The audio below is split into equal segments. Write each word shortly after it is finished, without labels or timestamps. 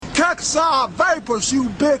EpicSode vapors, you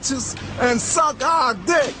bitches, and suck our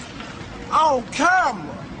dick on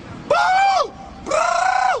camera. Boo!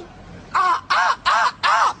 Boo! Ah, ah, ah,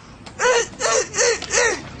 ah! Eat!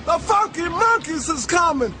 The funky monkeys is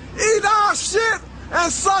coming. Eat our shit and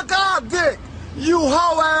suck our dick, you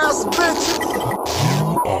hoe-ass bitches.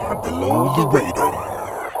 You are below the radar.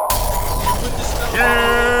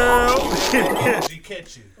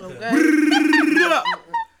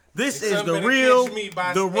 This is the real,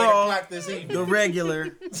 the raw, the regular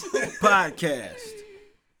podcast.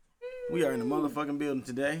 We are in the motherfucking building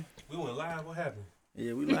today. We went live. What happened?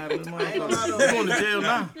 Yeah, we live with the motherfucker. We going to jail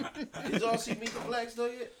now. Did y'all see Meet the Blacks though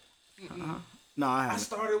yet? No, I I haven't.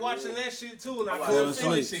 started watching that shit too, and I couldn't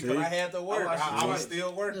finish shit because I had to work. I was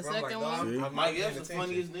still working. The I'm like, second dog, one? I'm Mike not Epps the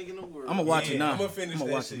funniest nigga in the world. I'm gonna watch it now. I'm gonna finish I'ma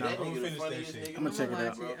that watch shit. it now. I'm gonna finish that funniest shit. nigga I'm gonna check it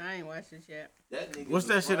out. I ain't watched this yet. That nigga What's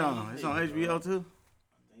the that shit on? funniest It's on nigga, HBO bro. too?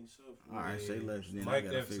 I think so. Alright, say less, then I Mike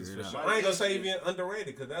gotta Epps is figure for it sure. out. I ain't gonna say even underrated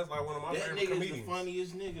because that's like one of my That favorite nigga is the comedians.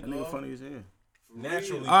 funniest nigga, That nigga dog. funny as hell.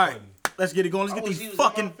 Naturally Alright, funny. let's get it going. Let's I get wish these he was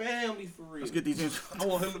fucking. in my family for real. Let's get these in. I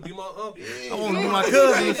want him to be my uncle. I want to be my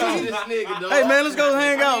cousin or something. Hey man, let's go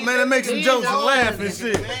hang out, man, and make some jokes and laugh and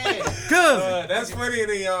shit. Cousin. That's funnier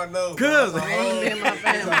than y'all know. Cousin.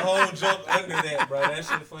 There's a whole joke under that, bro. That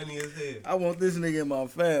shit funny as hell. I want this nigga in my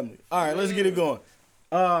family. All right, let's get it going.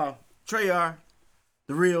 Treyar,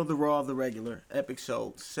 the real, the raw, the regular,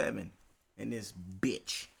 EpicSode 7 in this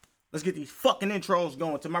bitch. Let's get these fucking intros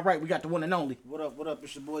going. To my right, we got the one and only. What up?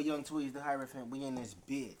 It's your boy Young Tweez, the Hierophant. We in this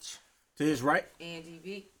bitch. To his right, Angie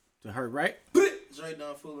B. to her right, Dre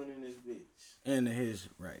done fooling in this bitch. and to his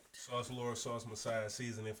right. Sauce Lord, Sauce Messiah,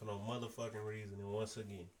 seasoning for no motherfucking reason. And once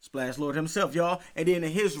again, Splash Lord himself, y'all. And then to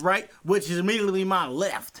his right, which is immediately my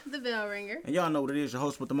left. The bell ringer. And y'all know what it is, your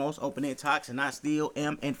host with the most open end talks, and I still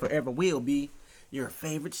am and forever will be your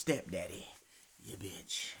favorite stepdaddy. You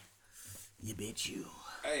bitch. You bitch you.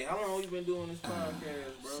 Hey, how long you been doing this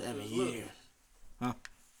podcast, bro? 7 'Cause look, years. Huh?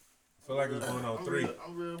 I feel like it's going on 3.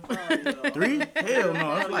 I'm real proud of y'all. 3? Hell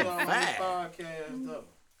no, it's like I'm 5. podcast, though.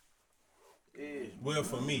 Yeah. Well,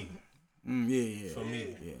 for me. Yeah. For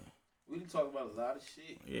me. Yeah. We can talk about a lot of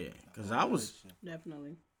shit. Yeah. Cause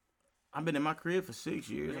Definitely. I've been in my crib for 6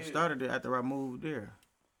 years. I started it after I moved there.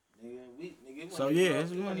 Nigga, So, yeah,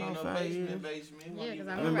 it's been on 5 years. Yeah, because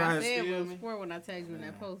I remember remember I I said still it was me. sport when I tagged you in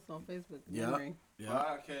that post on Facebook. Yeah. Memory.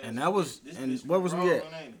 Yeah. And that was, and where was we at?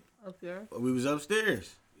 Up there. We was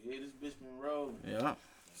upstairs. Yeah, this bitch been rolling. Yeah.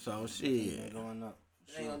 So shit. Going up.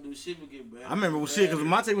 It ain't gonna do shit but get better. I remember when shit, cause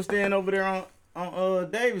Monte was staying over there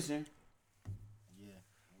on Davidson. Yeah.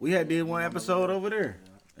 We had did one episode over there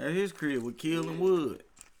at his crib with Kill and Wood.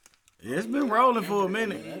 Yeah, it's been rolling for a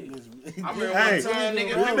minute. I remember Hey, one time,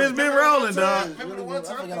 nigga. it's been rolling, dog. Remember the one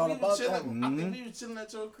time I forgot all we about was chilling? that. I think we was chilling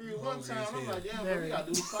at your crib one time. I'm like, damn, bro, we Very. gotta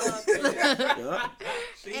do the podcast. Yeah.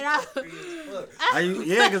 And I,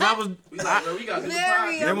 Yeah, cause I was. We like, bro, we gotta do the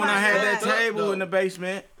Very. podcast. Then when I had that Fucked up, table though. in the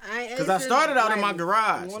basement, I cause I started out in my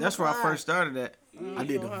garage. 1 That's where I o'clock. first started at. I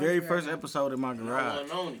did the very first episode in my I garage.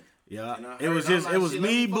 wasn't on it. Yeah, And I it was heard- I'm just like, it was shit, let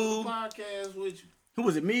me, fuck Boo. the podcast with you. Who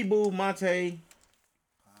was it? Me, Boo, Monte,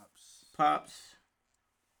 Pops.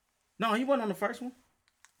 No, he wasn't on the first one.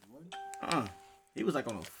 He was like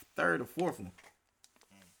on the third or fourth one.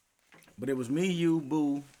 But it was me, you,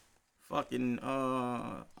 Boo, fucking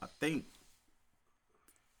I think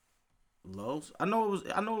Los. I know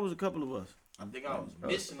it was a couple of us. I think I was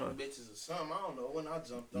missing them bitches or something. I don't know when I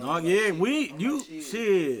jumped on. No, I'm like, yeah, shit. I'm you like,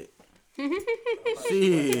 shit.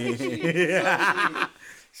 shit.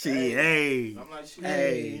 Shit, hey. I'm like, shit.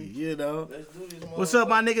 Hey, you know. Let's do this. What's up,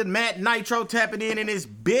 my nigga? Matt Nitro tapping in this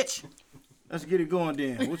bitch. Let's get it going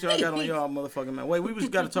then. What y'all got on y'all motherfucking man? Wait, we was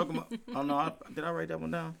got to talk about. Oh no, did I write that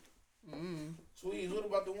one down? Sweet, what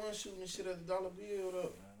about the one shooting shit at the dollar bill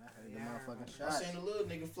though? I heard the motherfucking I shots. seen a little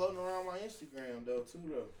nigga floating around my Instagram though too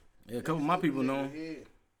though. Yeah, a couple of my people know. Yeah.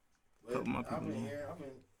 But Couple of my people I've been know.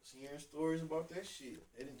 hearing stories about that shit.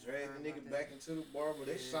 They done dragged the nigga back into the bar, but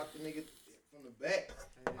they shot the nigga from the back.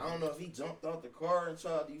 I don't know if he jumped out the car and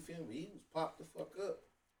tried to, you feel me? He was popped the fuck up.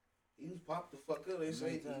 They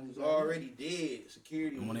say he was already dead.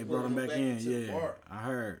 Security. And when they was brought him pulling back in, into the yeah, bar. I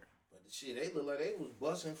heard. But the shit, they look like they was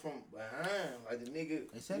busting from behind. Like the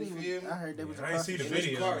nigga, They said you he feel was. me? I heard they was. I ain't across see the And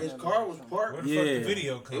video. his car was parked. Where the Yeah. fuck the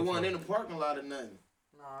video come It from? wasn't in the parking lot or nothing.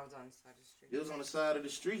 No, I was on the side of the street. It was on the side of the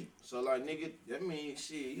street. So like nigga, that means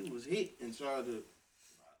shit, he was hit and trying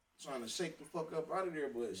to shake the fuck up out of there,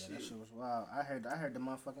 but Yeah, shit. that shit was wild. I heard the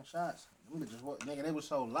motherfucking shots. Them bitches, nigga, they was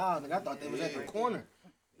so loud. Nigga, I thought they was at the corner.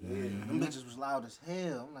 Them bitches was loud as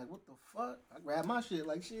hell. I'm like, what the fuck? I grabbed my shit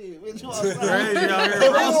like shit. Bitch, you Crazy outside. out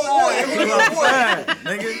here, bro. You outside,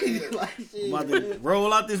 nigga. Like, shit, About to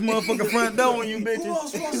roll out this motherfucking front door on you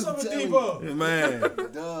bitches. What's up with Debo? Yeah, man,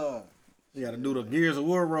 Duh. you gotta do the Gears of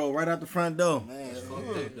War roll right out the front door. Man,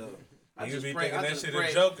 Niggas be thinking that shit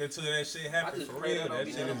a joke until that shit happens for real. That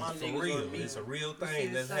shit is for real. It's a real See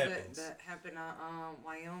thing the that stuff happens. that happened on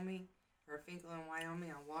Wyoming, or Finkel in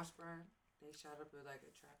Wyoming on Washburn. They shot up at like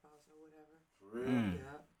a trap house or whatever. For real.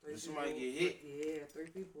 Yeah. Did somebody get hit? Yeah, 3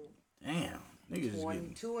 people. Damn, niggas is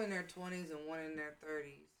getting 2 in their 20s and 1 in their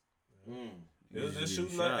 30s. It was just getting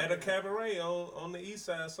shooting shot. at a cabaret on the east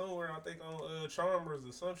side somewhere. I think on Chalmers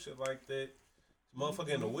or some shit like that. Motherfucker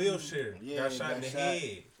in a wheelchair got shot in the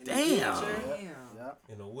head. damn. yeah.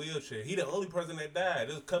 In a wheelchair. He the only person that died.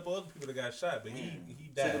 There's a couple other people that got shot, but he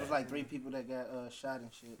Said died. it was like 3 people that got shot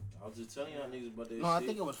and shit. I was just telling y'all niggas about that shit. No, I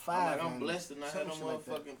think it was 5. I'm blessed to not have no Some shit like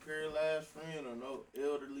that. motherfucking paralyzed friend or no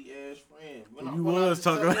elderly ass friend. When You when was just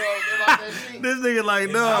talking tell y'all about that shit. This nigga like,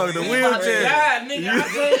 Yeah, dog, the I'm wheelchair. God, nigga, I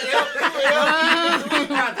said, we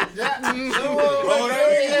about to die.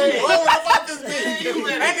 Roll about this bitch.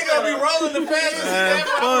 That nigga gonna be rolling the fastest. Man,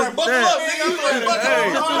 fuck Buckle that. up, nigga. I'm like, buckle Hey,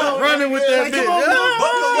 up. running with that bitch.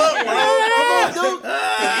 Buckle up, bro.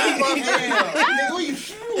 Nigga, where you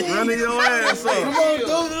Running your ass up.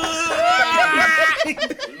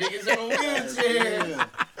 niggas in a wheelchair.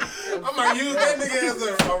 I might use that nigga as a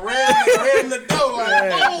ram in the door.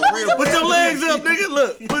 Like, oh, Put your legs up, nigga.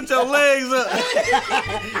 Look, put your legs up.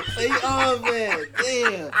 Hey, oh, man.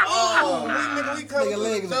 Damn. oh, nigga, we come Nigga to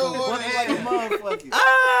legs the are door. going like a motherfucker.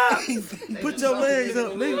 Ah! Put your legs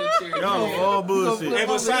up, nigga. Y'all all bullshit. Hey,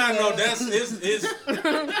 but side note, that's it's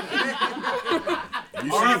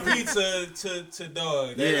RP to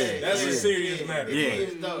dog. That's a serious matter. Yeah.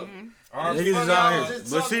 RP Niggas is out here.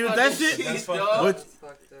 But see, with that shit, That's fucked up. but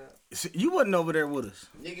Fucked up. see, you wasn't over there with us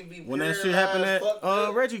Nigga be when that shit happened at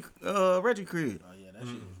Reggie crib. Oh, yeah, that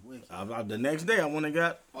shit was wicked. The next day, I went and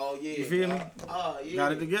got Oh, yeah. You feel me? Oh, yeah.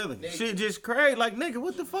 got it together. Nigga. Shit just crazy. Like, nigga,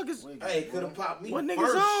 what the fuck is... Hey, could have popped me What niggas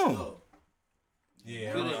first, on? though.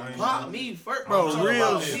 Yeah, Could I have ain't popped know. me first. Bro, I'm talking real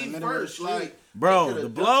about shit. me first. Like, Bro, they the coulda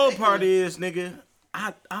blow done- part is, nigga,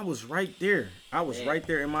 I was right there. I was right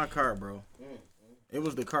there in my car, bro. It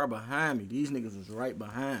was the car behind me. These niggas was right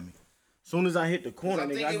behind me. Soon as I hit the corner, I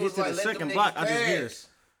nigga, think I it get was to the like, let them second niggas block, I just hear pass.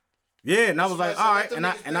 Yeah, and I was like, That's why I all said, right, let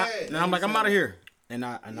and them niggas pass. I'm like, I'm out of here. And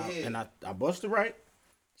I Yeah. busted right.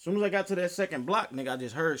 As soon as I got to that second block, nigga, I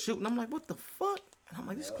just heard shooting. I'm like, what the fuck? And I'm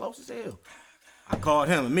like, this is close as hell. I called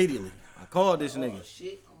him immediately. I called this nigga. Oh,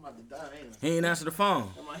 shit. I'm about to die, ain't I? He ain't answer the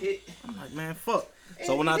phone. Am I hit? I'm like, man, fuck.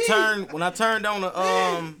 So when I turned on the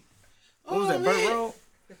what was that, Burt Road?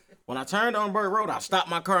 When I turned on Burt Road, I stopped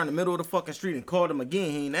my car in the middle of the fucking street and called him again.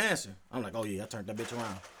 He ain't answer. I'm like, oh yeah, I turned that bitch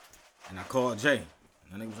around. And I called Jay.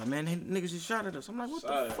 And that nigga was like, man, they niggas just shot at us. I'm like, what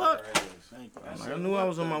the fuck? I'm like, I knew I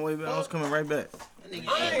was on my way back. I was coming right back.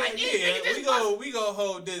 We go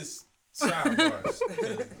hold this sidebars.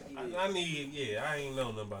 I ain't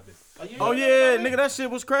know nothing about this. Oh yeah, nigga, that shit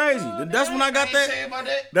was crazy. That's when I got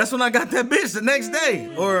that. That's when I got that bitch the next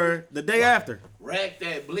day or the day after. Rack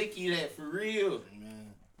that, blicky that, for real.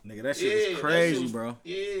 Nigga, that shit was crazy, bro.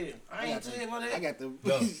 Yeah, I ain't tell you about that. I got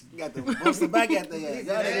the buster back at the ass.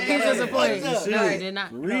 Y'all niggas He got doesn't that play. fucked up. No, he did not.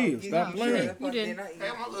 For real, stop playing. You didn't. Hey,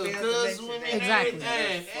 my little cousin with me. Exactly.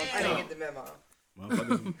 Everything. I didn't get the memo.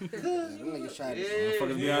 Motherfuckers, Them niggas shot us.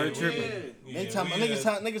 motherfuckers be out here tripping. They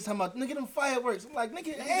talking about nigga them fireworks. I'm like,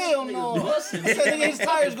 nigga, hell no. I said, nigga, his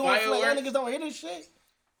tires going flat. Y'all niggas don't hear this shit.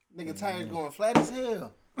 Nigga tires going flat as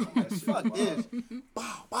hell. I'm like, fuck this.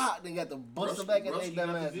 Bow, bow. They got the buster back at they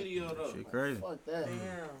dumb ass. Video though. Shit crazy. Fuck that.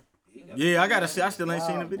 Damn. Yeah, I gotta see. I still ain't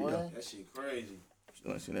seen the Wow, video. boy. That shit crazy.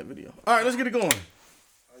 Still ain't seen that video. All right, let's get it going.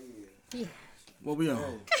 What we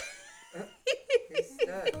on?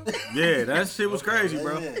 Yeah, that shit was crazy,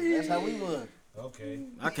 bro. Yeah, that's how we was. Okay.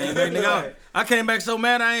 I came back, nigga. I came back so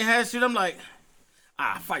mad I ain't had shit. I'm like,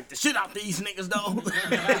 I fight the shit out these niggas, though.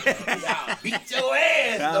 Y'all beat your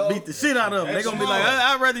ass, I though. beat the shit out of them. They gonna be like,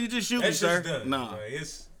 I'd rather you just shoot me, That sir. shit's done. Nah. Like,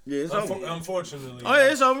 it's over. unfortunately. Oh yeah,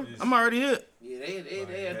 it's over. I'm already hit. Yeah, they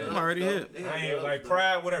had the I'm already ups, hit. though. They had I the ain't ups, like though.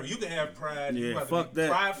 pride, whatever. You can have pride. Yeah, you have fuck to be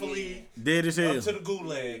that. pridefully Dead as hell. up to the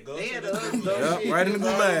gulag. Go They to had the the ups, though. Yep, Shit. right in the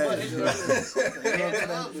gulag. They had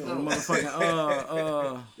the ups, though.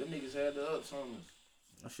 Motherfucking Them niggas had the ups on us.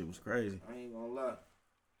 that shit was crazy. I ain't gonna lie.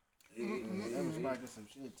 That was sparking some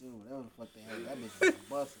shit too. That was fucking hell. That bitch was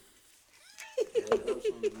busting.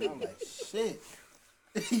 I'm like, shit.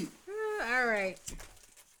 All right.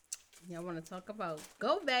 Y'all want to talk about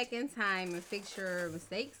go back in time and fix your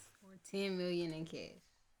mistakes or $10 million in cash?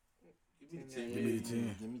 10 Give me the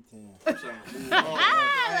 10. Give me 10. I'm trying to move on.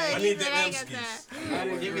 I need the I got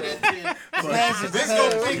Emskis. Give me that 10. This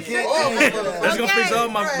gonna fix all That's gonna fix all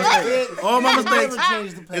my mistakes. All my mistakes.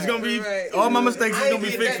 It's gonna be all my mistakes is gonna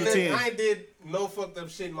be fixed for 10. I ain't did no fucked up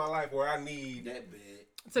shit in my life where I need That bad.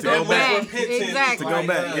 To go back. repentance. Exactly. To go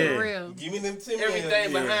back, yeah. For real. Give me them 10 Everything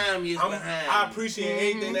million. behind me is behind. I appreciate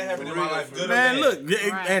everything that happened in my life, good or Man, bad. look,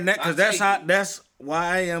 Right. and that because that's why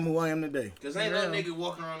I am who I am today. Cause ain't no nigga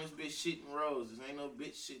walking around this bitch shitting roses. Ain't no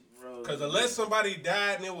bitch shitting roses. Because unless somebody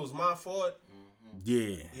died and it was my fault,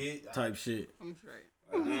 Yeah, type shit, I'm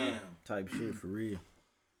straight. Damn. type shit for real.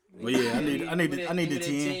 But yeah, I need the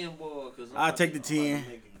 10. I'll take the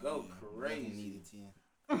 10. Go crazy.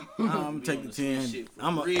 I'm gonna take the 10.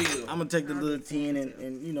 I'm gonna take the little 10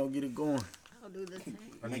 and get it going. I'll do the same.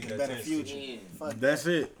 I need Make a that better 10. future. That's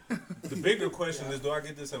it. The bigger question is, do I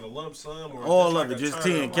get this in a lump sum or All is of it, this just like a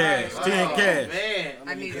 10 term? cash. 10 cash. Man,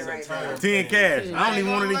 I need it right Term now. 10 cash. I don't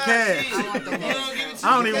even want it in cash. I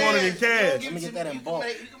don't even want it in cash. Let me get that in bulk.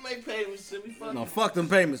 You can make payments to me. Fuck No, fuck them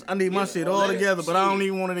payments. I need my shit all together, but I don't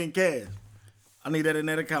even want it in cash. I need that in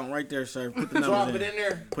that account right there, sir. Put the Drop numbers it in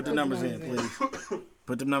there. Put the numbers in, please.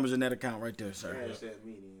 Put the numbers in that account right there, sir. Cash that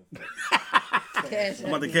meeting. Cash I'm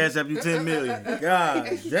about to cash up you 10 million. God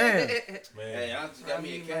damn. Man. Hey, I just got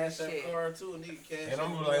me a cash app card too. A nigga cash. And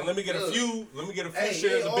I'm like, let me get a few Hey,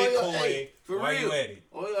 shares of all y'all- Bitcoin hey, for while real. you at it.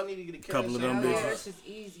 All y'all need to get a cash Couple of them app Oh, bitches. card. that's just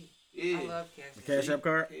easy. Yeah. I love cash. Cash app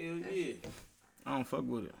card? Hell yeah. I don't fuck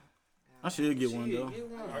with it. I should get one though. Get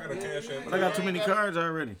one. I got a cash app. But I got too many cards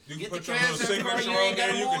already. You Get can put the your cash little app card, signature you on ain't there.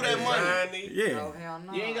 gotta You move can that money. design it. Yeah. Oh, hell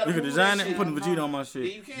no. You ain't You gotta can move design that it and put shit. Vegeta on my Yeah,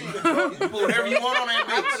 shit. you can. You can put whatever you want on that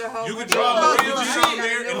I put a bitch. whole You can bunch draw of a those little on Vegeta on there.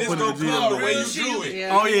 there and I'll this put gonna a Vegeta come on the there. way you drew it.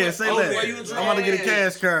 Yeah. Oh yeah, say Oh, that. yeah, you I'm about to get a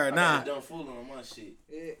cash card. Nah. I done fooling on my shit.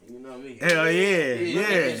 Yeah. You know me. Hell yeah, Yeah. yeah.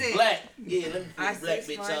 It's black. Yeah, let me put I this black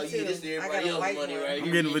see bitch mine out here. too. This is I everybody got a else's white money one. right here.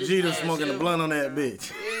 I'm getting Yeah, this Vegeta cash smoking the app. blunt on that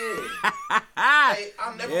bitch. Yeah. Hey,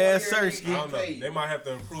 I'm never Yeah, gonna hear sir, a Ski. nigga I don't know. pay. They might have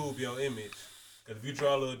to improve your image. Because if you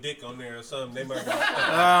draw a little dick on there or something, they might go,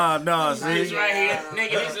 Ah, no, This see. right here,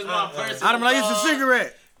 nigga. This is my personal. I'm like, it's a card.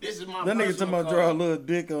 cigarette. This is my That nigga talking personal about draw a card. little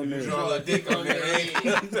dick on draw a there. little dick on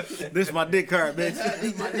there. This is my dick card, bitch.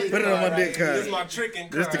 Put it on my dick This card. is my tricking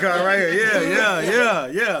card. This the card right here.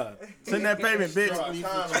 Yeah. Send that payment, bitch. Draw a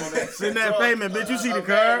condom on that. Send that Draw payment, bitch. You see the a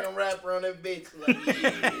card? random rapper on that bitch. Like,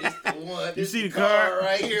 yeah, this the one. You This see the card card?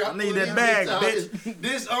 right here. I need put that this bag, out. bitch.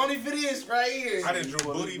 This only for this right here. I just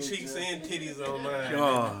drew booty cheeks and titties on mine.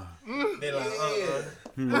 Oh. They like,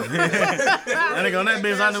 That nigga on that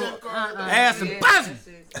bitch, I know. Ass and Yeah, pussy. that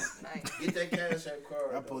shit's nice. Get that cash app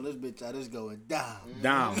card. I pull this bitch out, it's going down.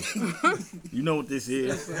 Down. You know what this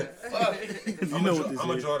is. You know what I'm this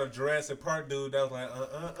gonna is. draw the Jurassic Park dude that was like,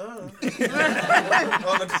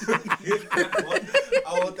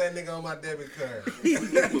 I want that nigga on my debit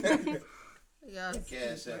card. Yes.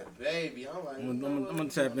 Cash app, baby. I'm like, I'm gonna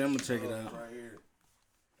tap in. I'm gonna check it out. Right here.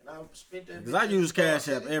 And I spent that. Cause I use Cash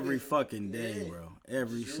App every fucking day, bro.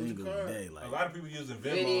 Every Use the single card. day. A Like, lot of people using Venmo.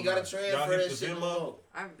 You ain't even gotta now. transfer Y'all that hit the shit no Venmo. more.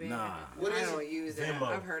 I've been. Nah. What I is don't it? use that. Venmo.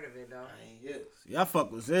 I've heard of it though. I ain't hit. y'all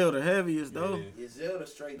fuck with Zelda heaviest though. Yeah, Zelda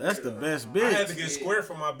straight. That's there. the best I had to bitch. get Square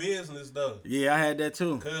for my business though. Yeah, I had that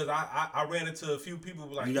too. Cause I ran into a few people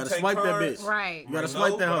like, You gotta take swipe that cards? bitch. Right. You gotta Like,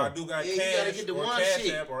 swipe no, that but I hoe. do got Yeah, you gotta Cash get the or one Cash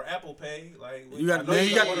shit. App or Apple Pay. Like You got I know then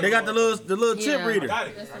you got got one they of got the them. little chip Yeah. reader. I got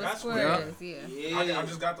it. That's I what got Square Square. is, yeah. Yeah. I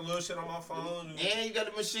just got the little shit on my phone. And you got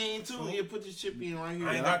the machine too. You put your chip in right here.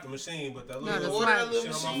 I ain't got the machine, but the the little Order that swipe.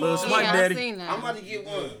 little shit on my machine. Little phone. swipe Yeah, daddy. I've seen that. I'm about to get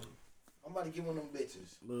one. I'm about to get one of them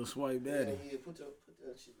bitches. Little swipe daddy. Yeah, put that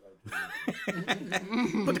shit like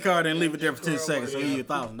that. Put the card in and leave it there for 10 seconds so you get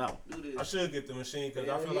 $1,000. Do I this. should get the machine because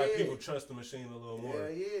I Yeah, feel like yeah. people trust the machine a little more. Yeah,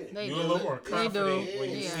 yeah. They You're do. a little more They confident do. when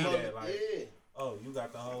you Yeah. see that. Like, Yeah. oh, you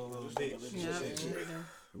got the whole little bitch. Yeah. Shit.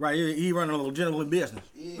 Right, he running a little gentleman business.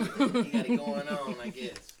 Yeah. You got it going on, I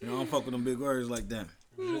guess. You know, I don't fuck with them big words like that.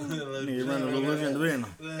 He running a little Little gentleman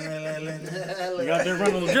business. Look They got there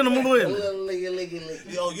running a little gentleman business.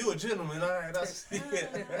 at Yo, you a gentleman, all right? That's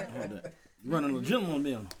Running a little gentleman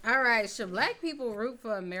business. All right. Should black people root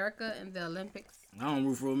for America in the Olympics? I don't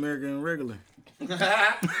root for America in regular.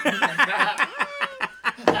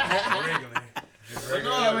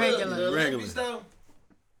 regular. Regular.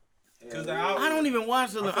 Because I don't even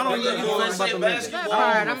watch it. I don't Yeah, even you wanna fuck about say the Olympics. basketball?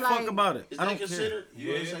 I don't I'm give a fuck like- about it. Is I that don't care. considered? You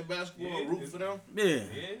want to Yeah. say basketball, Yeah. root for them? Yeah. Yeah,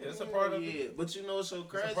 it's a part of Yeah, it. but you know what's so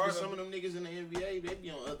crazy? part 'Cause of some of them niggas in the NBA, they be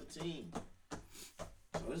on other teams.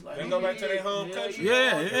 So it's like They go back to their home country.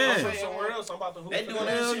 Yeah, I'm yeah. from somewhere else. I'm about to hoop They for doing them.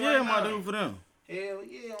 that Hell shit yeah, right I'm about now. to do for them. Hell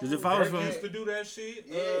yeah. Cause if I was Dirk from, used to do that shit.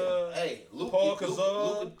 Yeah. Hey, Luka, Paul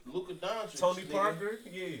Gasol, Luka Doncic. Tony nigga. Parker.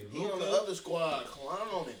 Yeah, He on the Luka. other squad. Clown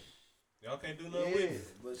on him. Y'all can't do nothing with it.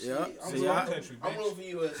 But shit, Yeah. I'm See, rooting- country, I'm bitch. rooting for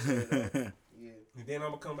USA. though. Yeah. And then I'm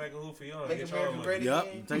gonna come back and hoop for y'all. And Make get y'all America money. great Yep,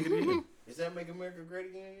 again. take it in. Is that Make America Great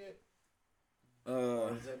Again yet?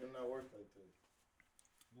 Or does that do not work like that?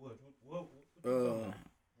 What?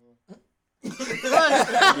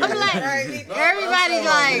 Everybody's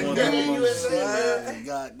like,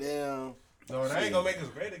 Goddamn. No, that ain't gonna make us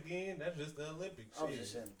great again. That's just the Olympics. I was Shit.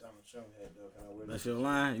 just saying Donald Trump had though. Can I wear That's that? your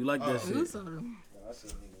line. You like that Oh. shit? No, I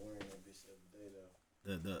seen a nigga wearing that bitch the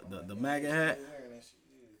other day though. The MAGA hat. He wearing that shit,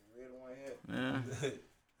 yeah, red and white hat. Yeah.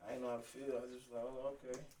 I ain't know how to feel. I just like, oh,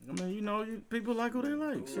 okay. I mean, you know, people like who they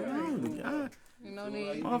like. Shit, you know,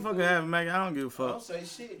 they, motherfucker have a MAGA. I don't give a I don't fuck. say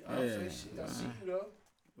shit. I don't say shit. I see you though.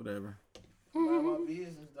 Whatever. Mind my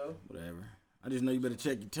business though. Whatever. I just know you better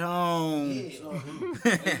check your tone. Yeah.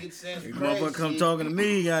 If motherfucker come talking to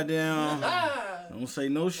me, goddamn. Don't say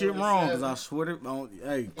no shit wrong, cause I swear to,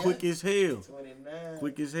 hey, quick as hell. 29.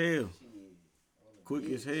 Quick as hell. Shit. Quick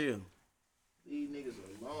as hell. These niggas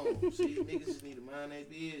alone. See, these niggas just need to mind their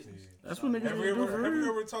business. That's what niggas Have do you for ever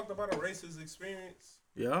real. talked about a racist experience?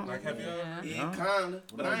 Yeah. Like, have you ever? Yeah, kinda.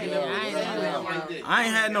 But I ain't never ain't really never- like that. I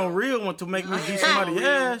ain't had no real one to make me beat somebody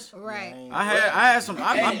ass. right. I had some.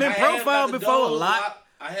 I've been profiled before a lot.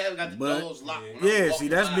 I have got the But- doors locked. Yeah, see,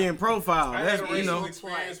 that's being profiled. I had That's a you know. racist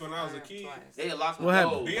experience when I was a kid. They locked the What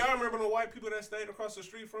happened? doors. Do y'all remember the white people that stayed across the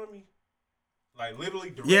street from me? Like literally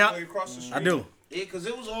directly Yeah, across the street. I do. Yeah, cause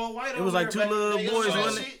it was all white. It was like two little boys,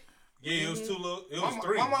 wasn't it? Yeah, it was two little. It was My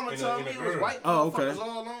three. mama in told a me it was girl. white. Oh, okay. motherfuckers all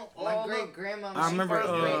on. My all great up. grandma. I remember,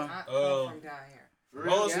 Great aunt come from down here.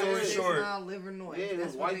 Long Yeah, story yeah. short, Illinois. Yeah, it was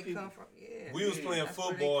That's where white they people. come from. Yeah, we was playing that's where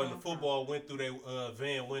they football, and come the football went through their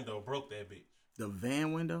van window, broke that bitch. The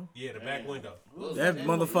van window. Yeah, the back window. That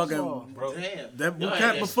motherfucking. Bro, Damn. That what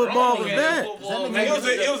type of football was that?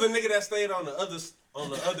 it was a nigga that stayed on the other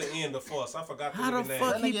end of us. I forgot the How the nigga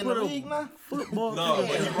fuck name. he put a football? No,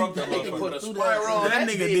 but he broke that Nigga put a motherfucker. spiral on That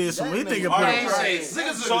nigga did some. He nigga put a.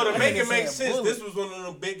 So to make it make sense, this was one of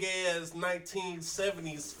them big ass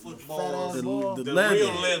 1970s footballs. The The leather.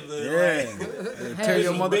 real leather. Yeah. Like, Tear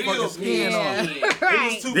your big motherfucking old skin off.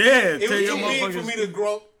 it was too, Yeah, it tear was your too big for motherfuckers. me to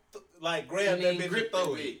grab that bitch and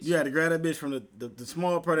throw it. You had to grab that bitch from the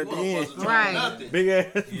small part at the end. Right. Big ass.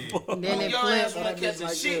 And then it Your ass flipped. wanna catch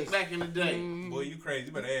a shit back in the day. Boy, you crazy.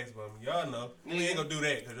 You better ask about me. Y'all know. We ain't gonna do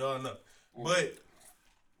that because y'all know. But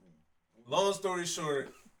long story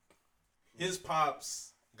short, his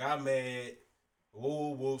pops got mad.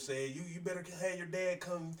 Whoa, said, you better have your dad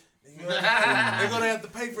come. They're gonna have to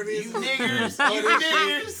pay for this. You niggers. You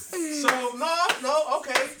niggers. So no,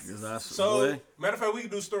 okay. So Boy. matter of fact, we can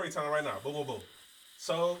do story time right now. Boom.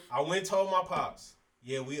 So I went and told my pops.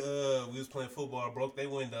 Yeah, we was playing football, broke their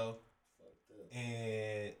window,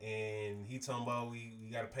 and he talking about we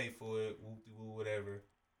gotta pay for it, whoop-de-woo, whatever.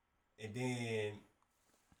 And then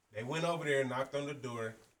they went over there, knocked on the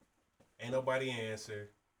door, ain't nobody answer.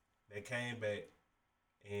 They came back,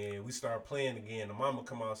 and we started playing again. The mama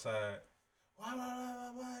come outside.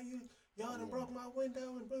 Why y'all done broke my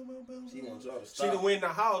window and boom. She wants y'all to She done stop. went in the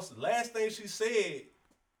house. Last thing she said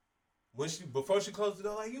before she closed the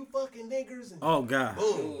door, like, you fucking niggers, and Oh God.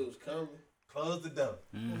 boom, It was coming. closed the door.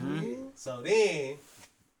 Mm-hmm. So then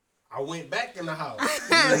I went back in the house.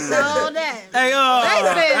 All that.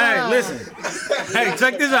 Hey, listen. Hey,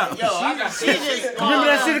 check this out. Yo, I got shit. Remember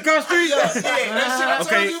that shit across the street? That shit I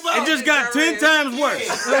Okay, told you about. it just got 10 times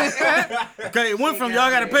worse. Okay, it went from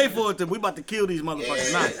y'all gotta pay for it to we about to kill these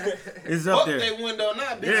motherfuckers. Nah, it's up Fuck there. that window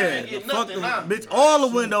now, bitch. You Yeah, ain't getting fuck nothing the now. bitch. All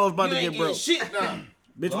the windows about You to ain't get getting broke. shit now.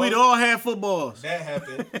 Bitch, we'd all have footballs. That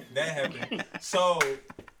happened. So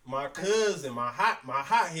my cousin, my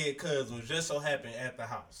hothead cousin, was just so happened at the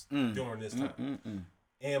house during this time.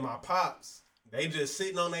 And my pops, they just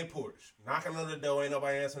sitting on their porch, knocking on the door. Ain't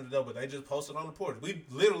nobody answering the door, but they just posted on the porch. We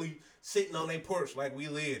literally sitting on their porch like we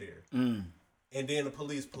live there. And then the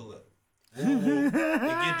police pull up. It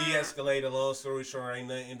get de-escalated. Long story short, ain't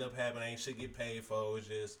nothing end up happening. Ain't shit get paid for. It's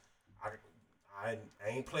just I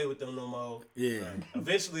ain't play with them no more. Yeah.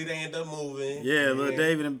 Eventually they end up moving. Yeah, and little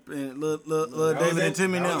David and little that David was and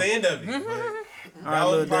Timmy that now. was the end of it. But All that right,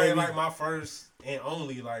 was little probably Davey. like my first and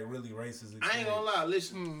only like really racist experience. I ain't gonna lie.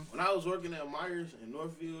 Listen, when I was working at Myers in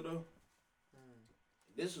Northfield, though,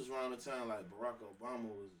 this was around the time like Barack Obama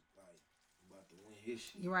was like about to win his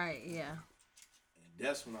shit. Right, yeah. And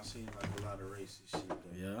that's when I seen like a lot of racist shit. Though.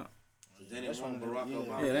 Yeah. Then it won Barack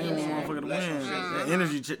Obama. Yeah, they ain't Yeah. motherfucker to Bless win.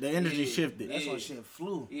 him. The energy shifted. That's when shit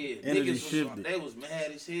flew. Yeah, Energy niggas shifted. was, they was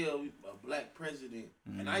mad as hell. A black president,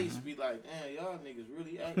 and I used to be like, damn, y'all niggas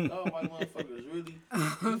really, y'all white motherfuckers really.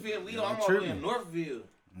 You feel me? I'm all the way in Northville.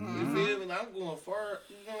 You feel me? I'm going far.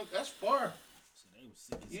 You know, that's far.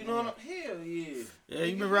 You know what I'm hell yeah. Yeah,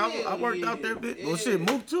 you remember I worked out that bitch. Well, shit,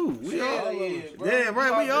 Mook too. We Hell all, yeah, bro. yeah,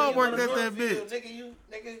 right. We all worked at at that bitch.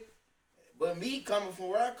 Nigga. But me coming from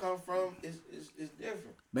where I come from is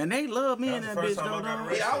different. Man, they love me in That that was bitch the first time I though. got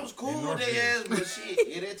dog. Yeah, I was cool In with their ass, Northville. but shit,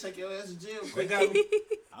 yeah, they take your ass to jail. They got me.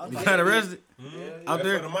 You got arrested out That's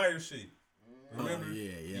there. for the Myers shit. Oh, Remember?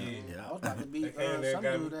 yeah. I was about to beat They came there, some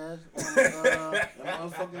got dude me. ass.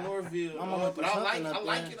 Motherfucking Northville. My mama threw But I something like up it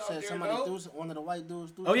there. out Said there, somebody though. threw one of the white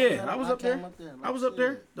dudes. Threw Oh yeah, something I was up. up there. came I was up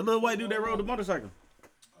there. The little white dude that rode the motorcycle.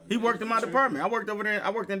 He worked in my department. I worked over there. I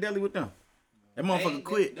worked in Delhi with them. That motherfucker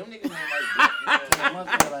quit. Them niggas ain't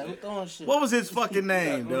like Like, who throwing shit? What was his fucking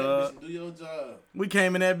name, dog? Do your job. We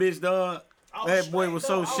came in that bitch, dog. I That boy was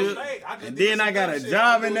so straight, shook. though. I was straight. I just And did then some I got dumb a shit.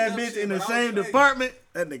 job I in was that doing bitch shit, in the but I was same straight. department.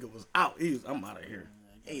 That nigga was out. I'm out of here.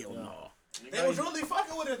 Hell no. They was really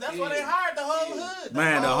fucking with us. That's why they hired the whole hood.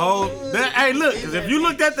 Man, the whole hey, look, because if you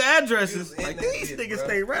looked at the addresses, like these niggas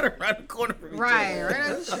stay right around the corner from each Right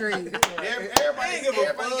up the street. Everybody give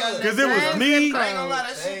a got fuck. Because it was me, I ain't gonna lie,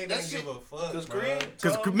 that They shit, didn't give a fuck, Cause bro. Creed,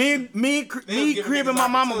 because me, giving Crib, and niggas my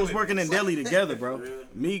mama was opportunity. working in Delhi together, bro.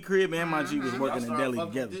 Me, Crib, and my G was working in Delhi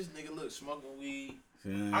together. This nigga look smoking weed.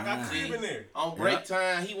 I got Crib in there. On break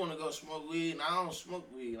time, he wanna go smoke weed, and I don't smoke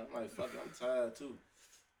weed. I'm like, fuck it, I'm tired too.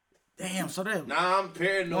 Damn, so that Nah, I'm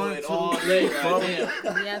paranoid 1, 2, all day. 3, 4. Goddamn.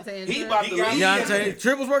 Beyonce and He Trip. about to leave. Beyonce,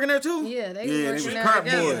 Trip was working there too? Yeah, they Yeah, they was was working cart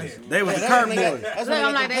there boys. together. They was the That cart nigga- boys. That's Look, when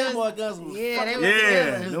I'm like, the they was- Playboy guns was Yeah, they was Yeah,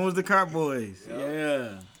 together. them was the cart boys. Yeah.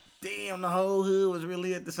 Damn, the whole hood was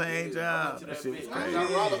really at the same job. To That that shit was bitch.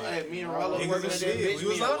 crazy. Me and Rollo Niggas working was at that shit. bitch. We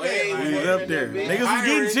was me up and Wade there. We was working up at there. that bitch. Niggas was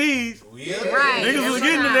getting cheese. We up Right. Niggas was every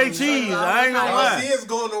getting to time. their cheese. I ain't gonna All I lie. see is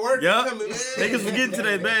going to work. Yup. Coming. Niggas was getting to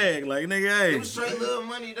their bag. Like, nigga, It hey. was straight little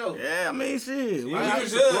money though. Yeah, I mean, shit. We We I was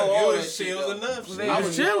used good. to blow all It that was shit, shit was though. enough.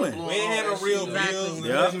 was Shit. chilling. We ain't had no real Exactly. bills.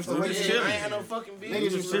 Yeah, and we shit. was Yeah, chilling. I ain't had no fucking bills.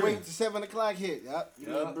 Niggas used to chilling. wait till 7 o'clock hit. Yup. You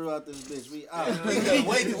gotta brew out this bitch. We out. Niggas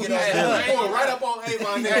wait to get out. I'm going right up on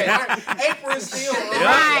Avon. Apron still on.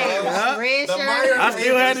 Right. Yeah. Red The shirt. Myers I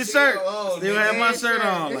still had the apron shirt. on, Still nigga. had my shirt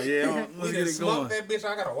on. Like, yeah, let's We get done it smoked going. that bitch.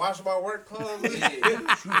 I gotta wash my work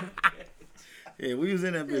clothes. Yeah, we was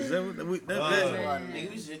in that bitch. Nigga,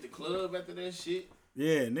 we just hit the club after that shit.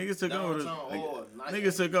 Yeah, niggas took over the Downtown hard.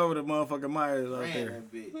 niggas took over the motherfucking Myers out Ran there.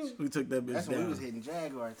 that bitch. We took that bitch That's when we was down. hitting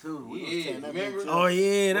Jaguar too. We was Yeah, tearing that remember? bitch Oh up.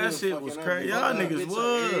 yeah, that was shit fucking was that crazy. bitch Y'all up. niggas Bitch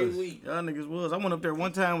up every was. week. Y'all niggas was. I went up there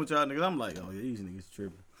one time with y'all niggas. I'm like, oh yeah, these niggas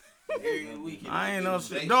tripping. Every week. I ain't no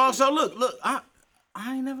shit. Dog, so look, I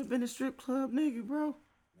ain't never been a strip club nigga, bro.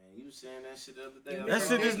 Man, you was saying that shit the other day. That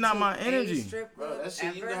shit is not my energy. Bro, that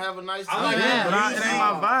shit you can have a nice I time. like Yeah, but it ain't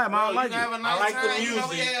my vibe. I Bro, don't you like can have it. a nice I like the time. You know,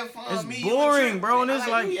 we music. had fun. It's Me, you, boring, and Trip. bro, and I it's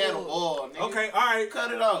we like- had a ball, nigga. Okay, all right.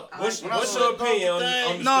 Cut it out. What's When I your saw the opinion on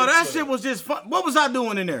thing, the No, strip that club? shit was just fun. What was I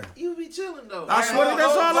doing in there? You be chilling though. I swear hold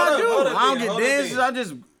that's up, all hold I up, do. hold up I don't then, get hold up dances. then. I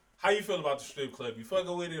just How you feel about the strip club? You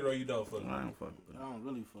fucking with it or you don't fuck with I it? don't fuck with it. I don't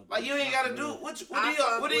really fuck. Like you ain't gotta do what do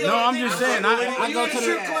you No, I'm think just about? saying, When I you go in to the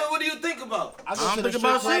the- strip club, what do you think about? I go don't to the think strip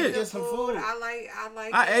about club to shit. get some food. I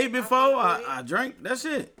like. I ate it. before. fuck with I drank. That's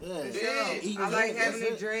it. Yeah. Yeah. Eat I and like drink, having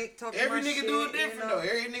that's a it. drink, talking Every my nigga shit, do it you different know? though.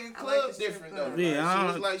 Every nigga I like club the strip different club. though. Yeah, So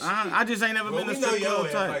it's like shit. I just ain't never Well, been we a know strip your club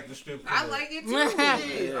ass type. like the strip club. I like it too.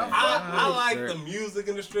 Yeah, I like Sure. the music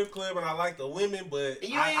in the strip club and I like the women, but You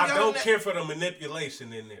ain't I got don't that- care for the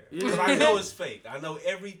manipulation in there. Because I know it's fake. I know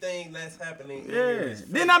everything that's happening in there Yeah. is fake.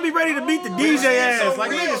 Then I be ready to beat the DJ It's ass. so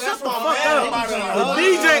Like, real. nigga, That's shut the what fuck I'm mad up. about it. The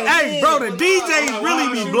DJ, hey, bro, the DJ really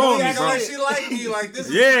be blowing me, acting bro. like she like me, like this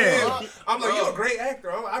is Yeah. real. I'm like, you're a great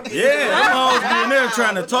actor. I mean, Yeah, them hoes be in there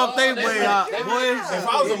trying to talk their way out, boy. If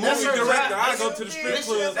I was a That's movie her director, job. I'd go to the strip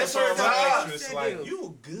club That's and her find my job. actress. Like,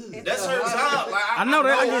 you good. That's her job. Like I know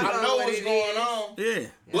that, I get it. I know what's going on. Yeah.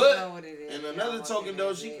 But in another token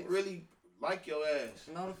though, she can really like your ass.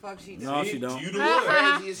 No, the fuck she No, don't. she don't. You the one.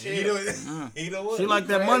 Crazy as He hell. the he the one. She like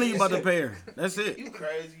that money you about to pay her. That's it. You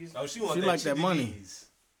crazy as Oh, she want She that like that money. chitty-bees.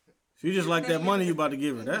 She just like that money you about to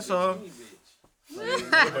give her. That's all.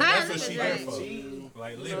 But that's what she there for.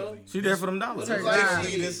 Like literally. She there for them dollars. Her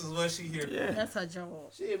Literally, job. this is what she here for. Yeah. That's her job.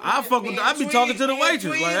 I fuck with. I be talking to the waitress.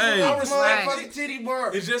 Like, hey. I was Right. like fucking titty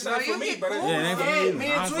bar. It's just not for me, but Yeah, it ain't for Hey, me.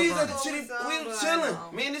 me I and don't Tweez fuck at the around. chitty, we was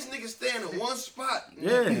chilling. Me and this nigga staying in one spot.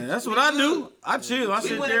 Yeah, that's what I do. I chill. I We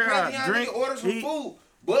sit went there. and I crazy, drink. nigga order some Eat. food,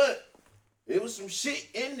 but it was some shit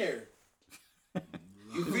in there. You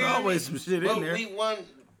There's feel always me? some shit But in there. we wasn't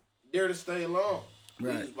there to stay long. We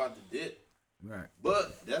Right. was about to dip. Right.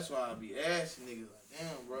 But that's why I be asking niggas like,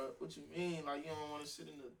 damn, bro, what you mean? Like, you don't want to sit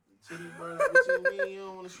in the titty bar? Like, what you mean you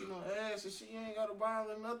don't want to see no ass and shit? You ain't got to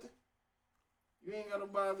bother nothing. You ain't gotta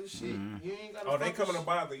bother shit. You ain't gotta. Oh, they coming to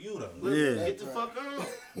bother you though. Yeah. Get the fuck on.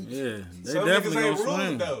 Yeah, they Some definitely niggas ain't gonna rude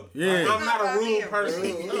swing. though. Yeah. Like, I'm not a rude person.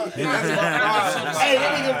 No, And that's what Hey,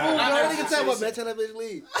 that nigga fool, bro. That nigga talking about, man, tell that bitch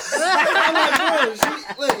leave. I'm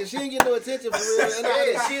like, bro, look, she ain't getting no attention for real.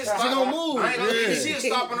 And she don't move. She is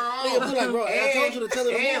stopping her own. Nigga be like, bro, I told you to tell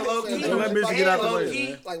her to And move. low-key, Tell that bitch to get out the way,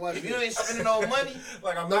 man. Like, watch if you this. ain't spending no money,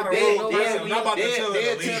 Like I'm not a rude person. I'm not about to tell her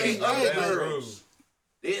they'll to tell leave. the other That's rude. girls.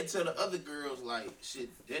 They'll tell the other girls like,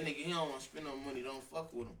 shit, that nigga, he don't want to spend no money, don't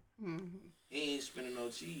fuck with him. He ain't spending no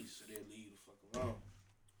cheese, so they'll leave the fuck alone.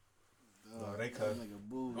 No, they cut.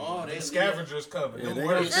 Oh, they The scavengers coming. Yeah, Them they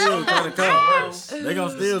gonna worse. still try to Them come. worse. They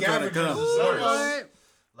gonna still try to Scavengers come. is worse. Lord.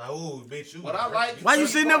 Like, ooh, bitch, you. But I like Why you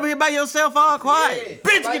sitting over here by yourself all quiet?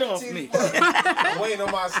 Bitch, get off me. I'm waiting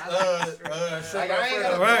on my Like, I ain't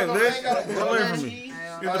gotta Right, go, bitch. I ain't gotta Get go away that from me. cheese.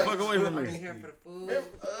 Get the fuck away from I'm me. here for the food. Remember,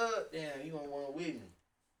 damn, you gonna want with me.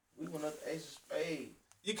 We went up to Ace of Spades.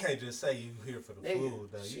 You can't just say you here for the Nigga, food,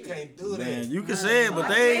 though. You shit. can't do that. Man, you can say it, but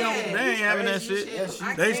they ain't having that shit.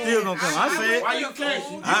 They still gonna come. I said, Why you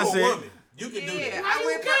can't? You I a said- woman. You can do Yeah, that.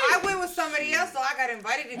 I went with somebody else, so I got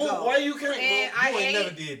invited to go. Why you can't? And You I ain't ate,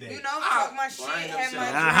 never did that. you know, talk my shit, well, I ain't had never my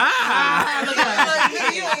said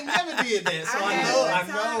aha. You ain't never did that, so I had know. a I good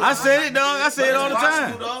know. time. I said it, dog. I say it all the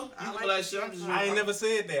time. You be like, shit, I'm just. I ain't never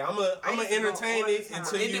said that. I'm I a used to go entertain all the it time.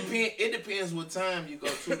 until you. It depends what time you go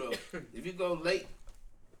to though. If you go late,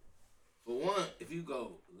 for one, if you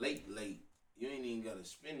go late, you ain't even gotta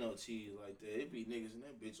spend no cheese like that. It be niggas in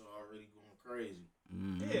that bitch already going crazy.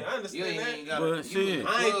 Yeah, I You understand ain't that. even gotta. But you shit. in the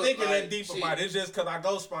I ain't club, thinking like, that deep shit. about it. It's just because I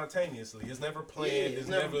go spontaneously. It's never planned. Yeah, it's it's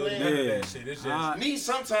never never planned. none of Yeah. that shit. It's just. Me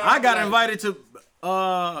sometimes. I got like, invited to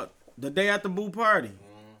the day after Boo party.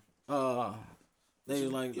 They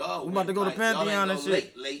was like, y'all we about to go to went, like, y'all Pantheon ain't and go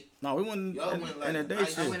shit. Late. No, we went Y'all in went like that day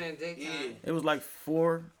nice. I shit. went in daytime. Yeah. It was like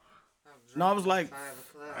 4. No, it was like 5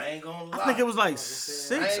 o'clock. I ain't gonna lie. I think it was like I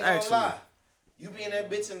 6 ain't gonna actually. lie. You be in that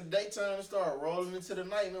bitch in the daytime and start rolling into the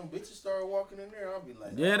night, and them bitches start walking in there. I'll be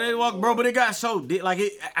like, Yeah, they oh, walked, bro, Lord. but it got so like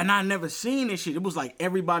it, and I never seen this shit. It was like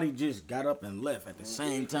everybody just got up and left at the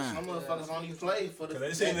same time. Some motherfuckers only play for the.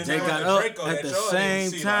 They seen the They nigga got with up Draco at that the y'all didn't same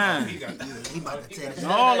see, like, time. he got-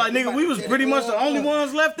 No, like nigga, we was pretty much the only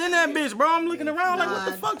ones left in that bitch, bro. I'm looking around like, what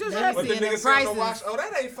the fuck just But happened? the Seeing nigga the said on the prices. watch, oh,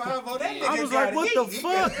 that ain't 5. Oh, that nigga I was got like, what heat. the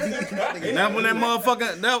fuck? And that's when that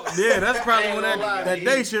motherfucker, that's probably when that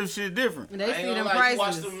day shift shit different. They I see ain't them gonna lie, you watch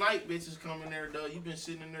prices. them night bitches come in there, though. You been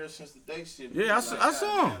sitting in there since the day shift. Yeah, I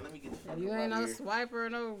saw him. Let me get the fuck You up ain't out no here. swiper,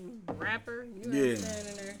 no rapper. You Yeah. ain't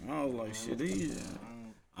standing there. I was like, shit,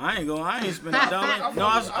 I ain't spending a dollar. No,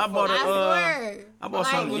 I bought I a, swear. I bought Like,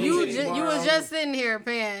 something. you easy. was just sitting here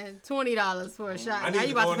paying $20 for a shot. I Now need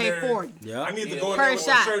you to about go to in pay there. 40. Yeah. I need to go in Per there with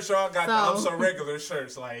shot. shirts y'all got. So- I'm some regular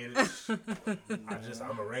shirts. Like,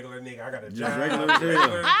 I'm a regular nigga. I got a job. regular as hell.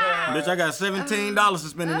 job. Bitch, I got $17 to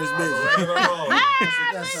spend in this bitch. Regular home.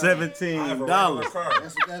 I have a $17. regular car.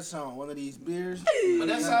 That's what that's on. One of these beers. But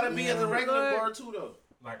that's how it be at the regular bar, too, though.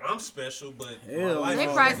 Like, I'm special, but Hell my life They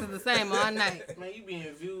is prices the same all night. Man, you be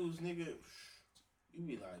in views, nigga. You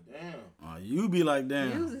be like, damn. You be like,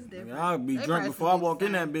 damn. Views is different. Nigga, I'll be They drunk prices before I be walk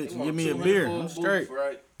in that They bitch and want give me a 200 beer. for I'm booth, straight.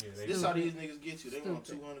 Right? Yeah, they This how these niggas get you. They want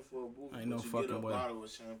 200 for a booth. Ain't no but you fucking get a way. bottle of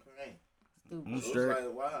champagne. I'm So straight. it's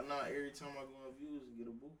like, why not every time I go on views and get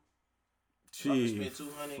a booth? I can Shit. spend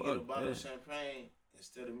 200 and get a Fuck bottle of that. champagne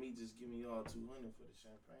instead of me just giving y'all 200 for the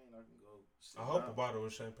champagne. I can go. sit I hope a down. bottle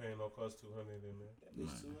of champagne don't cost 200 in there. That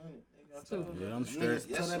bitch 200. Nigga, I told Yeah, you. I'm straight.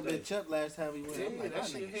 Niggas tell that bitch up last time we went. Yeah, I'm like, that that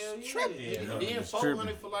shit nigga hell yeah. tripping. Yeah, And no, then it's 400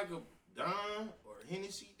 tripping. for like a dime or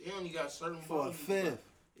Hennessy. They only got certain For a bottles. fifth.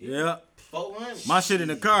 Yeah. 400. My shit in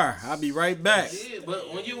the car. I'll be right back. Yeah,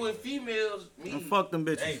 but when you with females, me, And fuck them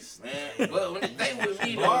Hey, bitches. man. But when they with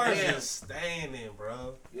me, though, bars damn. is standing,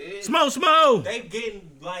 bro. Yeah, Smoke. They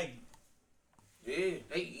getting like yeah,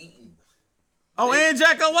 they eating. Oh, and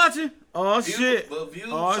Jacko watching? Oh, Views, shit. But views,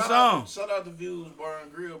 Oh, it's shout on. out to Views Bar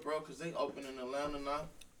and Grill, bro, because they open in Atlanta now.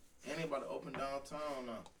 And they about to open downtown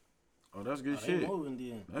now. Oh, that's good They shit. moving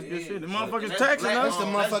then. That's Yeah. good shit. The So- motherfuckers and that's taxing black That's us. the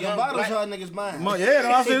owned. That's motherfucking young bottles black- y'all niggas buying. Yeah,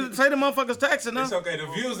 no, I say the motherfuckers taxing it's us. okay. The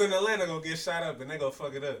views in Atlanta gonna get shot up and they gonna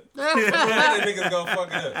fuck it up. Atlanta niggas gonna fuck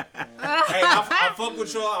it up. Hey, I fuck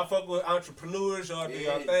with y'all. I fuck with entrepreneurs. Y'all do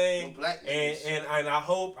Yeah, your thing, them black and niggas. and I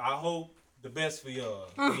hope the best for y'all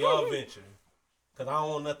venture. Cause I don't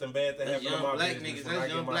want nothing bad to That's happen to young my black business niggas. when I That's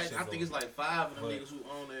get young my black. shit I think going. it's like 5 of them But- niggas who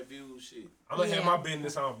own that Views shit. I'm gonna Yeah. have my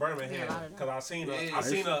business on Birmingham Yeah, a lot of because I seen a Yeah. I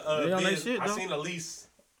seen a They on that biz- shit, I though. seen a lease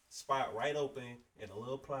spot right open in a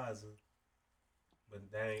little plaza, but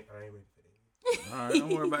I ain't ready for that. All right, don't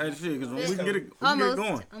worry about that shit. Cause when we get it, we get it Almost.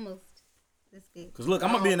 going. Almost. That's good. Cause look,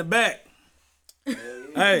 I'm gonna be in the back.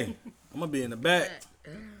 Hey, I'm gonna be in the back.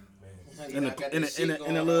 In I got the that shit in the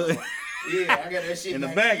going little on. Yeah, I got that shit in the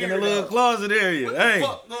back back here, in the little though. closet area. What Hey, the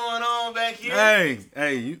fuck going on back here?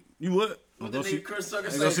 hey, you what? What Go the see. nigga Chris Sucker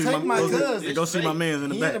Hey, go see say? Take my go cousin. go see my man's in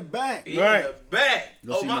the He in the back. back. He Right. in the back.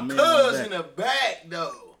 Go Oh, see my my man in the cuz back. in the back,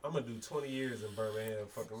 though. I'm gonna do 20 years in Birmingham.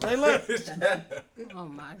 Fucking Hey, look. Oh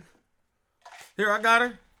my. Here, I got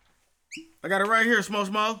her. I got her right here, Smoke.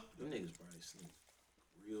 Them niggas probably sneak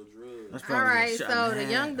real drugs. That's All probably right, a shot so in the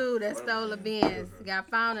hand. young dude that stole the Benz got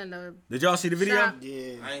found in the. Did y'all see the video? Shop.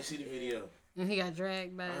 Yeah. I ain't see the video. And he got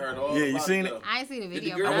dragged back. I heard all Yeah, you about seen it? though. I ain't seen the Did the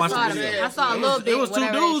video. girl But watch I the saw, video. I saw a little bit. It was two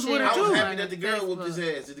whatever that dudes shit with her, I too. was on happy that the girl whooped his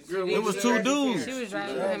Facebook. ass. Did the girl It whoop was his two ass? dudes. She was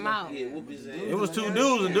dragging him out. Yeah, whoop his ass. It was two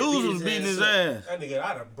dudes. The dudes was beating his ass. That nigga,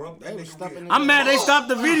 I'd have broke that They was nigga. stopping. I'm mad they stopped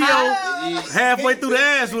the video Yeah. halfway through the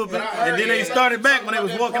ass whooping, But I heard and then they that. started back when they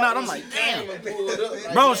was walking out. I'm like,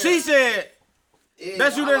 damn, bro. She said,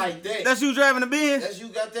 "That's you. That's you driving the Benz, That's you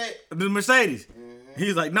got that? the Mercedes."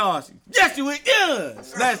 He's like, "No, yes, you would." Yeah,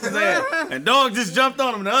 snatched his ass, and dog just jumped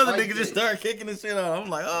on him. And the other Like nigga just that. started kicking his shit out. I'm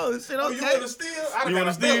like, "Oh, this shit Oh, you okay." wanna steal? I'd You have wanna got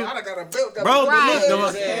a steal? belt. I'd have got a belt. Got Bro, a but Right.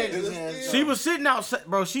 look, His the- ass. she was sitting outside,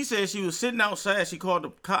 bro. She said she was sitting outside. She called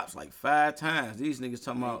the cops like 5 times. These niggas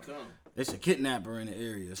talking about it's a kidnapper in the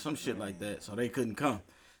area, some shit like that, so they couldn't come.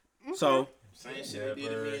 So, Same shit they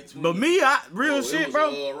did to me in 20. but me, real shit, It bro.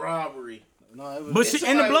 was a robbery. No, it was. But she,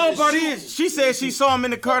 and the somebody blow was part shooting. is, she said she saw him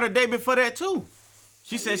in the car the day before that too.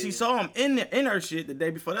 She said she saw him in her shit the day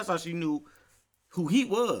before. That's how she knew who he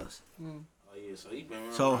was. Oh yeah, so he been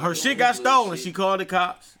around. So her doing shit got good stolen. shit. She called the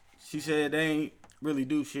cops. She said they ain't really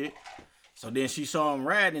do shit. So then she saw him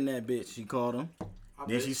riding that bitch. She called him.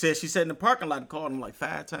 Then she said she sat in the parking lot and called him like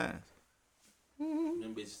 5 times.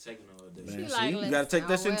 Them bitches taking all day. Man, like, see, you gotta take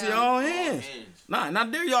that shit into your well. own hands. Nah, and I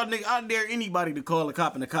dare y'all nigga. I dare anybody to call a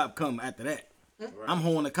cop and the cop come after that. I'm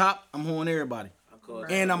holding the cop. I'm holding everybody.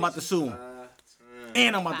 And I'm about to sue him.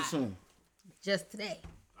 And I'm about to sue him. Just today.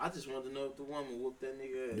 I just wanted to know if the woman whooped that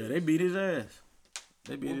nigga ass. Yeah, they beat his ass.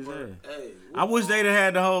 They beat his ass. Hey, I wish they'd have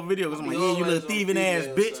had the whole video because I'm like, yeah, you little thieving ass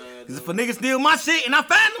bitch. Because if a nigga steal my shit and I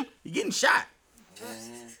find him, he getting shot.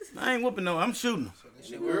 I ain't whooping no, I'm shooting him.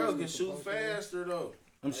 the girl can shoot faster though.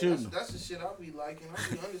 I'm shooting him. That's the shit I be liking.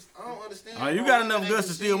 I don't understand. Oh, you got enough guts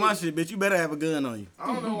to steal my shit, bitch. You better have a gun on you. I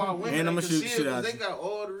don't know why women And I'ma ain't shoot the concealed, shit out 'cause you. they got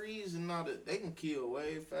all the reason now that they can kill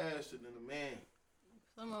way faster than a man.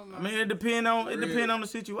 Some of them I mean, it depend on the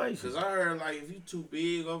situation. Cause I heard like if you too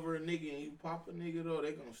big over a nigga and you pop a nigga though,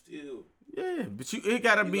 they gonna steal. Yeah, but it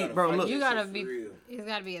gotta be, gotta bro. fight Look, this You gotta shit for be. real. It's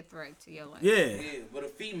gotta be a threat to your life. yeah. Yeah, but a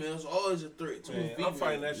female's always a threat to a Man, female. I'm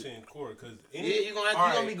fighting that shit in court because Yeah, you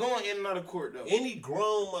gonna be going in and out of court though. any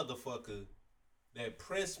grown motherfucker that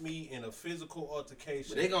pressed me in a physical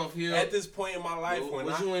altercation. But they gonna feel at this point in my life when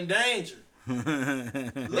was I you in danger?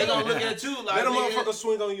 They gonna look at you like let a nigga, motherfucker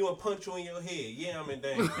swing on you and punch you in your head. Yeah, I'm in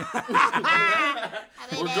danger.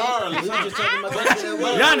 regardless. We were just talking about that shit.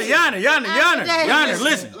 Yana,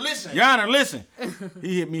 listen. Listen, Yana, listen.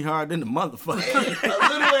 He hit me hard than the motherfucker. a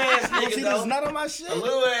little ass See, nigga this though. not on my shit. A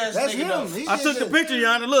little ass That's nigga him. though. He I took the picture,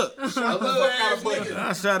 Yana. Look. A little ass nigga.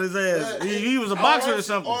 I shot his ass. He was a boxer or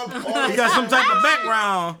something. On- He got some type of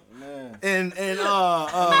background Man. in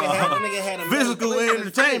Nigga had a physical medical in his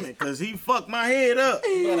entertainment because he fucked my head up.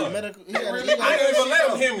 He had a medical. He had a, I ain't even let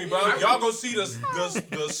him hit me, bro. Y'all go see the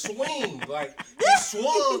swing. Like he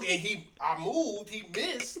swung and I moved, he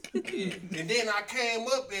missed, and then I came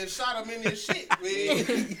up and shot him in his shit,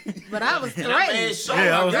 man. But I was Man, threatened. so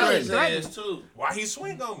Yeah, I I was got his threatened. ass too. Why he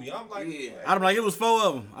swing on me? I'm like, Yeah. I'm like, it was 4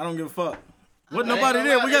 of them. I don't give a fuck. Wasn't nobody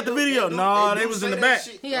there. We got the video. No, they was in the back.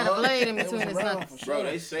 He had a blade in between his knuckles. Bro,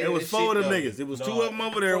 they say It was that 4 of shit, them though. niggas. It was 2 of them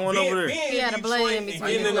over there, one over there. He had a blade in between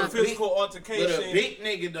getting his in a knuckles. physical But altercation. a big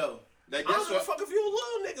nigga though. Like I that's don't give a what fuck if you a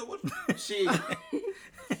little nigga. What? shit.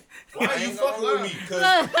 Why I you ain't gonna fucking with lie. me? Cause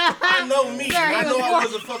I know me. Sorry, I know he I was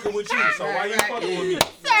wasn't fucking with you. So why you fucking with me?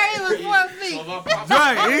 Sorry, he was 4 feet. So if I pop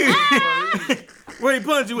Right. Where he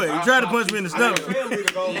punched you at? He tried to punch me in the I got stomach. family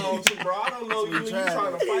to go home to, bro. I don't know you. You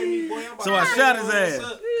trying to fight me, boy? I'm about So I to shot tell his you ass.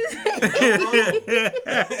 what's up.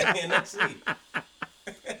 And that's it.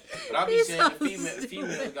 But I be saying the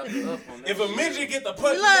females got the up on that. If a midget get the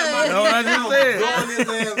punch, Look. Know what I just said? blowing his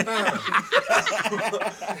ass down.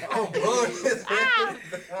 I'm blowing his ass.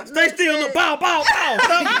 Stay still. Look. Pow, pow, pow.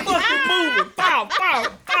 Stop fucking moving. Pow, pow,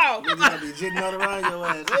 pow. You gotta be jitting all around your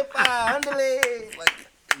ass. Hip underleg. Like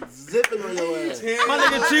zipping on your ass. My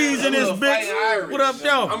nigga Cheese in this bitch. What up, I'm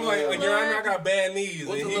yo? like, Your Honor, I got bad knees.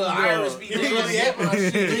 What's And the he little Irish be he really at my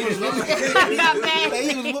shit? He was looking I got bad.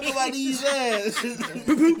 Hey, he was whooping my knees ass.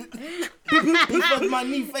 He fucked my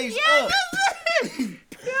knee face up.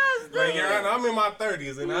 Like, Your Honor, I'm in my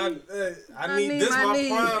 30s, and I need this my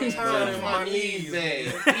prime time for my knees. Yeah,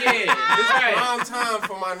 This prime time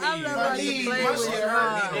for my knees. My knees, my shit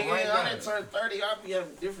hurt me, nigga. Right I now. didn't turn 30. I'll be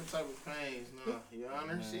having different type of pains. No, Your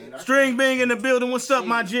Honor, shit. String being in the building. What's up,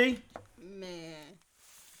 my G? Man.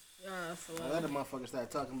 That motherfucker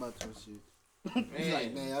started talking about your shit. He's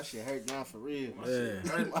like, man, y'all shit hurt now for real.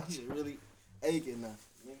 My shit really aching now.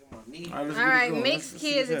 All right, mixed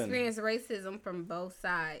kids experience racism from both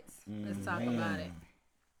sides. Let's talk about it.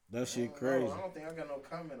 That shit crazy. I don't think I got no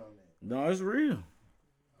comment on that. No, it's real.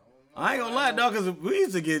 I ain't gonna lie, dog, because we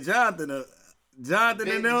used to get Jonathan and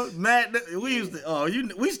them, Matt, we used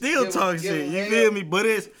to, we still talk shit, you feel me? But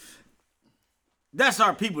that's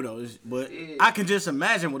our people, though. But I can just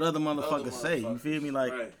imagine what other motherfuckers say, you feel me?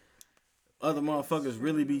 Like, other motherfuckers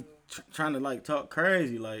really be trying to, like, talk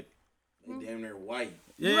crazy, like. They damn near white.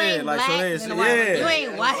 Yeah, like, so they say, You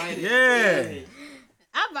ain't white. Yeah.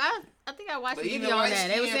 I think I watched a video on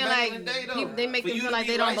that. They were saying like they make them feel like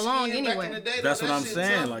they don't belong anywhere. That's what I'm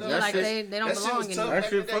saying. Like that like shit. They don't belong anywhere. That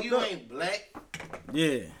shit fucked you up. ain't black.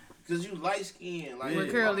 Yeah. Cause you light skinned. Like,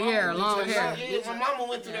 With curly hair, long hair. Yeah, my mama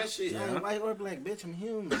went through that shit. I ain't white or black, bitch. I'm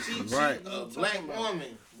human. She Right. a black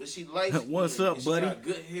woman, but she light skinned. What's up, and buddy? She got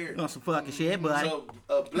good hair. On some fucking shit, buddy. So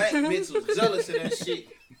a black bitch was jealous of that shit.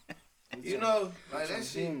 You know, like that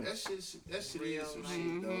shit is some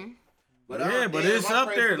shit though. But it's I up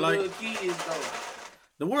pray there, for like. little kids, though.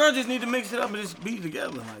 The world just need to mix it up and just be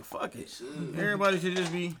together. Like, fuck it. Everybody should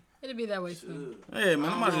just be. It'll be that way soon. Hey, man,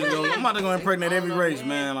 I'm about to go impregnate every race,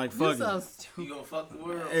 man. Like, fuck So it. stupid. You gonna fuck the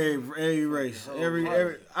world? Every race.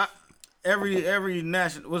 Every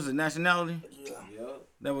national, what's it, nationality? Yeah.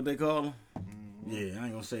 That what they call them? Yeah, I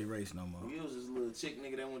ain't gonna say race no more. We was this little chick,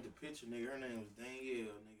 nigga, that went to picture, nigga. Her name was Danielle,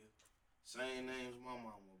 nigga. Same name as my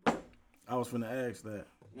mama, bro. I was finna ask that.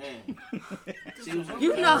 Man. She was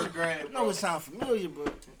You know. I know it sounds familiar,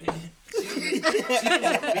 but She was a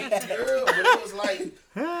big girl, but it was like,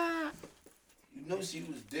 you know, she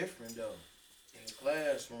was different though. In the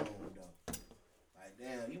classroom though. Like,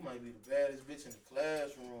 damn, you might be the baddest bitch in the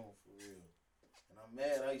classroom for real. And I'm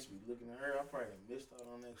mad. I used to be looking at her. I probably missed out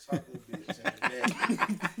on that chocolate bitch in the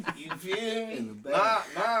back. You feel me?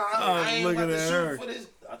 I ain't about to shoot for this.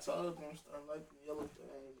 I told her I'm starting like the yellow thing.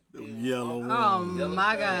 Yellow one. Oh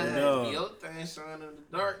my God. The yellow thing shining in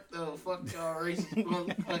the dark though. Fuck y'all racist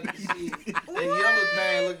motherfucking shit. That yellow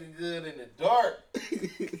thing looking good in the dark.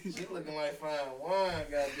 She looking like fine wine,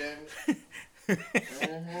 goddammit.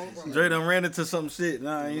 Dre done ran into some shit.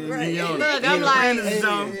 Nah, he on it. Look, I'm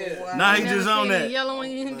like, Nah, he just on The that. yellow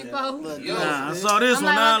one you before. Nah, I saw this I'm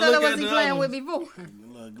one. like, Now what color look was at he the playing other with one.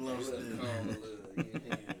 before? glow still.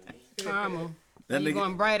 Caramel. That You nigga.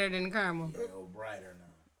 going brighter than caramel. Go brighter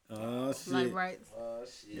now. Oh shit. Like bright. Oh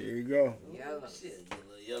shit. Here you go. Yellow shit.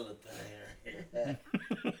 Yellow thing right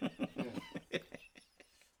here.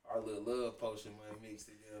 Our little love potion might mix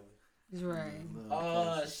together. Right.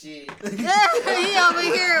 Oh shit. He over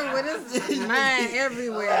here with his mind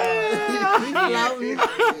everywhere. Floating.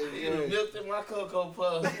 You milked in my Cocoa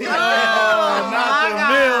Puff. Oh my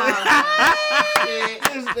God.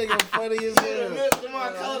 This nigga funny as hell. Milked in my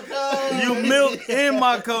Cocoa. You milk in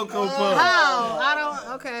my Cocoa Puff. How? I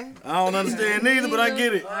don't. Okay. I don't understand neither, but I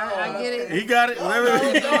get it. I get it. He got it. Whatever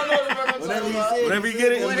he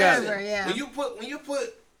get it, he got Whatever. it. Yeah. When you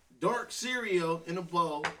put dark cereal in a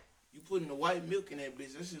bowl, you putting the white milk in that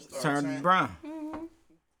bitch. That shit start Turn turning. brown.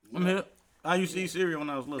 I'm here. I used to eat cereal when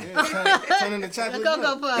I was little. Turn into The chocolate Cocoa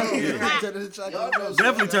milk. Puff. Turn into chocolate milk.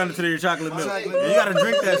 Definitely turn it to your chocolate milk. And you gotta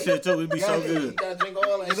drink that shit too. It'd be so You good. gotta drink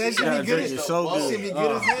all that That shit. shit Gotta be good drink as it fuck. so That shit be good.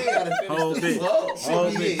 good as hell. Gotta finish Whole the bitch. bowl.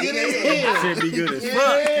 Whole bitch. Shit be good as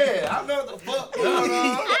fuck. Yeah, I know what the fuck going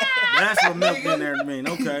on. That's what milk in there mean.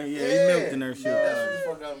 Okay, yeah, he milked in there shit. That's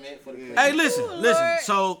what the fuck I meant for the Hey, listen.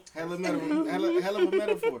 So Hell of a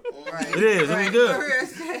metaphor. it is. It was good.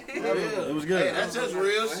 It was Hey, good. that's just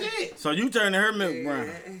real shit. So you turning her milk brown.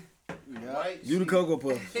 Right? You the Cocoa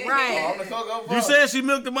Puff. Right. I'm the Cocoa Puff. You said she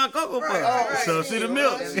milked in my Cocoa Puff. Right. So see the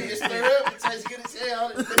milk. That shit stir up. It tastes good as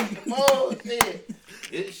hell. It's in the bowl.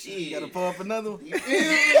 It's shit. Gotta pour up another one. You feel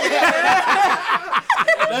me?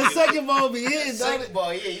 That second ball be hitting, don't Second it?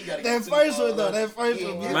 ball, yeah, you gotta That get first two one though, balls. that first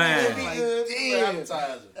one be Man. It'd be good. Damn.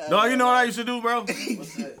 Appetizer. Dog, you know what I used to do, bro?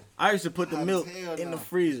 What's that? I used to put the Hot as milk hell in the now.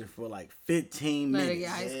 freezer for like 15 Let it minutes.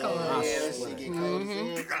 get ice Yeah, cold. that shit get cold as hell.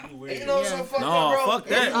 And you know what's so fucked No, up, bro? fuck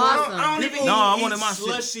that. Awesome. I don't even No, I eat wanted my shit.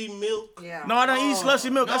 slushy milk. Yeah. No, I don't eat slushy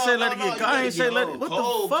milk. I said let it get cold. I ain't say let it. What the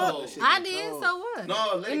fuck? Cold. I did. So what?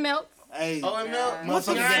 No, let It it melts. Hey, OML?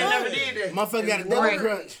 motherfucker I never did that. Motherfucker got a double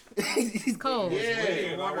crunch. It's cold.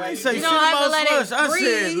 Yeah. You say You shit don't have to about let it slush. I said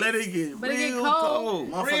freeze, let it get but it get real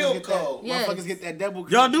cold. cold. Real cold. Yes. Motherfuckers get that double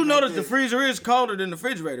crunch. Y'all do know like that the this. freezer is colder than the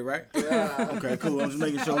refrigerator, right? Yeah. Okay, cool. I'm just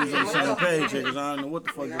making sure we're on the same page here because I don't know what the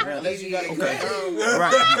fuck is happening. Unless you got a cut down.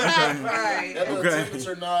 Right. Okay. Right. That little Okay.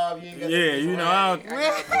 temperature knob, you ain't got Yeah, you know, I'll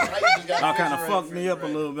kind of fuck fucked me up a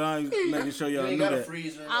little bit. I'm making sure y'all You ain't knew got a that.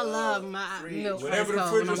 freezer. I love my milk. Whatever the ice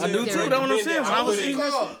cold fridge when was I'm I do in, too, scared. though, when I'm saying. I When I was put eating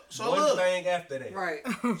that shit. So one look, thing after that. Right.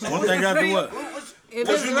 One thing after what? If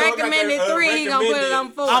Cause it's you know I got recommended that, 3, he gonna put it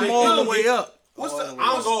on 4. I'm all the way up. What's the? I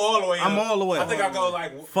don't go all the way up. I'm all the way I up. think I go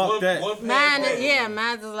like Fuck one, that. one Mine past is, yeah,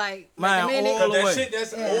 mine's is like Mine recommended. all Cause the that way. shit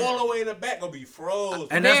that's all the way in the back gonna be froze.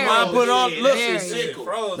 And that's why I put all. Look, Very. Shit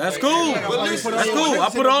froze. that's back cool. there. But listen, That's so cool. I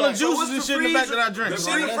what's put in all the the back? juices So and what's shit in the back that I drink. The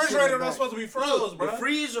shit in the refrigerator not supposed to be froze, The bro.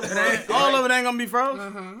 freezer part, All right? of it ain't gonna be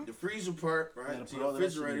froze. The freezer part, right? Gotta See, put the all that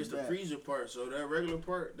shit refrigerator in is the the back. freezer part. So that regular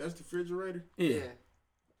part, that's the refrigerator. Yeah.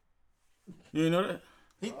 You ain't know that?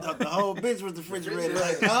 He thought the whole bitch was the refrigerator.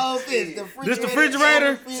 Like, the whole bitch, the refrigerator. This the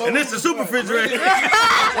refrigerator and this the super refrigerator.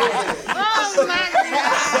 Oh my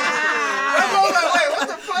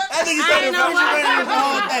That nigga said the refrigerator was the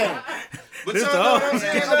whole thing. But This y'all the know whole- what I'm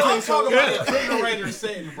saying? I'm talking about the refrigerator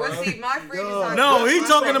setting, bro. But see, my fridge is on No, top. he My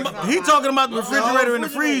talking fridge is about on he top. talking about the refrigerator and the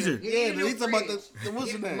freezer. Yeah, but he talking about the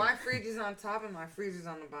what's the name? My fridge is on top and my freezer's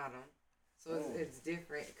on the bottom. So it's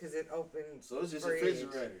different because it opens. So it's just a fridge.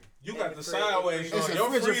 refrigerator. You got the sideways It's on a your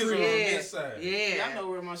freezer freezer on Yeah. this side. Yeah. I know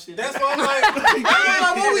where my shit That's is. why I'm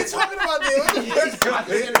like, what we talking about there?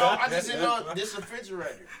 I just didn't know this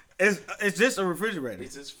refrigerator. It's just a refrigerator.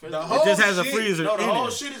 It's just The refrigerator. whole just has a shit- freezer No, the in whole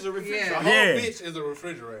it. shit is a refrigerator. The Yeah. whole Yeah. bitch is a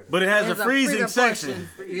refrigerator. But it has There's a a freezing freezer section.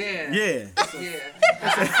 Yeah. Yeah.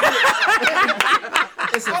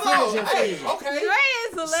 It's a fridge and freezer. Okay.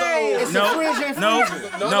 Ray is hilarious. It's No, a fridge and no,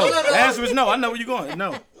 freezer. no. The answer is no. I know where you're going.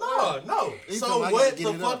 No. No. He So told me I what gotta the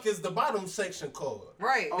get it fuck up. is the bottom section called?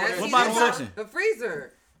 Right. That's What bottom that's section? The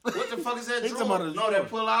freezer. What the fuck is that He talking drawer? about the No, that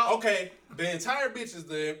pull out. Okay, the entire bitch is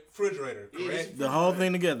the refrigerator, correct? The whole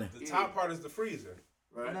thing together. The top part is the freezer.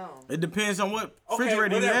 Right. No. It depends on what Okay,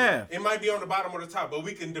 refrigerator you whatever. have, It might be on the bottom or the top, but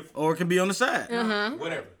we can or it can be on the side.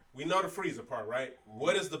 whatever. We know the freezer part, right?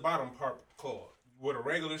 What is the bottom part called? Where the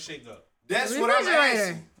regular shit go? That's what I'm Refrigerator.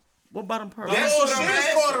 asking. What bottom part? The That's whole what I'm shit is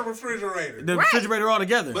asking. called a refrigerator. The refrigerator all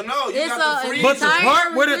together. But no, you It's got the a freezer. But the entire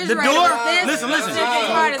part where the refrigerator door. with this Listen. specific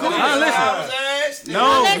part is All right, I listen. was asking.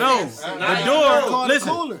 No, no. listen. The Call door. it a Listen.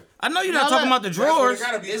 cooler. I know you're not No, talking look. about the That's what drawers. it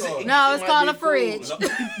gotta be Is it- called. No, it's It called might a be fridge.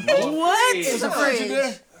 What? It's a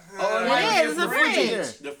fridge. Oh, It is, it's a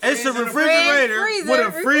fridge. The It's a freezer. refrigerator freezer, with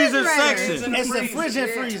a freezer refrigerator. section. It's a fridge and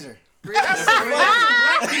freezer.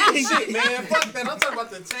 Shit, man. Fuck that. I'm talking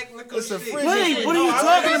about the technical It's a shit. fridge. Wait, what are you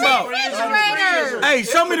talking about? Refrigerator. Hey,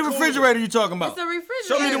 show me the refrigerator you talking about. It's a refrigerator.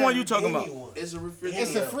 Show me the one you talking about. It's a refrigerator.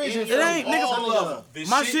 It's a fridge and It ain't, freezer. All of them.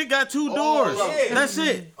 My shit got 2 doors. of them. That's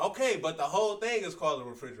it. Okay, but the whole thing is called a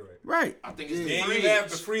refrigerator. Right. I think it's the Then fridge. you have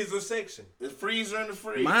the freezer section. The freezer and the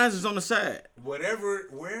fridge. Mine's is on the side.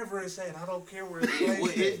 Wherever it's at, I don't care where it's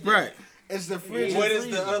What placed. is- Right. It's the fridge What and is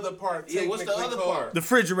freezer. the other part? Yeah, what's the other technically part? The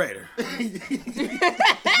refrigerator. You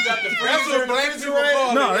got the That's freezer what and the black people refrigerator.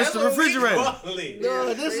 call it. No, That's it's the what we refrigerator. call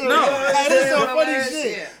it. This is No. Hey, this is some funny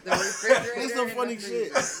shit. Yeah. The refrigerator. This some funny and the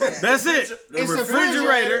shit. freezer. That's it. The It's a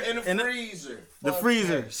refrigerator and the and freezer. the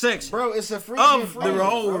freezer section Bro, it's a fridge and of freezer. the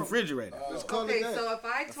whole refrigerator. Let's call Okay, it that. so if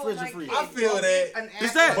I told fridge my and kid, freezer. I feel go that. get an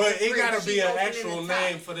It's actual that. But it fridge, gotta she be an open it actual in the top.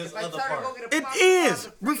 name for this If I other tell her part. go get a It pop is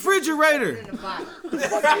in refrigerator. the bottom.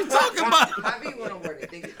 What are you talking about? I be want to word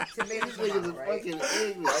it. They get tomatoes in the Niggas bottom, is right? fucking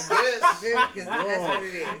English. Because that's what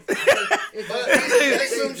it is. It's a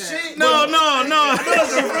That's some freezer. shit. No.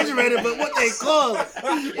 It's a refrigerator, but what they call it?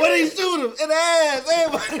 What they shoot him in the ass?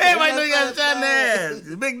 Everybody Everybody know you got a shot in the ass.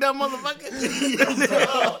 You big dumb motherfucker. You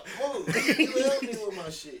help me with my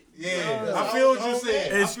shit. Yeah, I feel what you're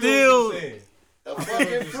saying. It's I feel what still- you're saying. A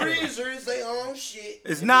fucking freezer is their own shit.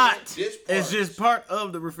 It's not. This part. It's just part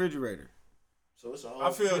of the refrigerator. So it's a whole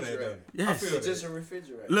I feel that. refrigerator. Though. I Yes. feel It's just that. a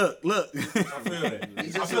refrigerator. Look. I feel that. I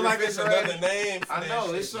just feel a like it's refrigerator. another name for I that know,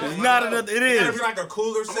 shit. it's something. It's not another. It It gotta is. be like a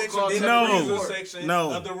cooler section, call then No. the freezer section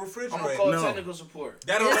No. of the I'm gonna refrigerator. call No. technical support.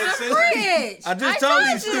 That don't make It's a sense. fridge. I just told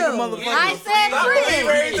you, stupid motherfucker. I said Stop believing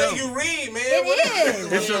fridge. everything you read, man. It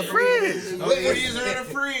is. It's a fridge. A freezer and a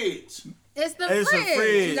fridge. It's the It's a fridge.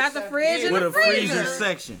 fridge. You got the fridge and with the a freezer freezer.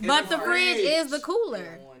 section. But the fridge is the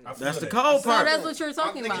cooler. I feel That's the that. cold So part. that's what you're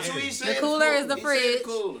talking about. He The said cooler is the He said fridge.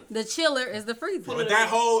 cooler. The chiller is the freezer. But that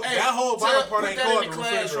whole bottom part put ain't that called in the the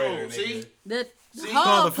refrigerator, classroom, see? nigga. The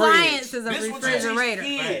whole appliance is a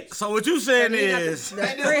refrigerator. So what you saying is... The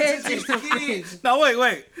fridge is the fridge. No,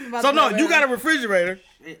 wait. So no, you got a refrigerator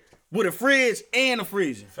with a fridge and a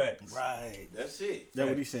freezer. Facts. Right. That's it. That's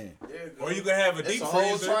what he's saying. Or you can have a deep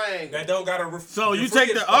freezer that don't got a So you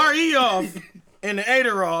take the RE off and the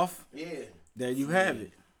Ader off. Yeah. There you have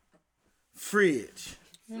it. Fridge.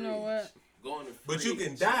 You know what? But you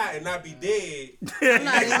can die and not be dead. I'm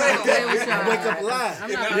not even gonna play with y'all. Wake up alive.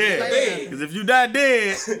 I'm not gonna play with y'all. Because if you die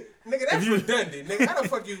dead, Nigga, that's redundant. Nigga, how the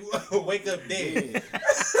fuck you wake up dead?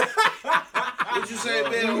 What you say,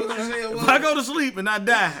 man? What you say? if I go to sleep and I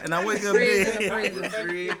die and I wake up Fridge dead. and a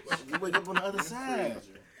freezer. You wake up on the other side.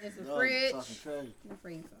 It's a fridge Talking crazy. and a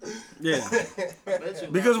freezer. Yeah.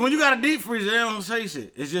 Because when you got a deep freezer, they don't say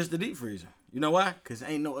shit. It's just the deep freezer. You know why? Because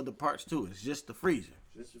ain't no other parts to it. It's just the freezer.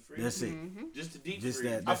 Just a freezer. That's it. Just a deep Just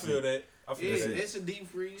freezer. that. I feel that. I feel Yeah, that. it's a deep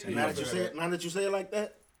freezer. Now that you say it like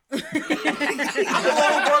that, I'm the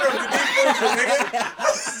one who brought up the deep freezer, nigga.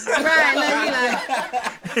 Right, let me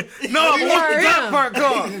like. No, but what's the top part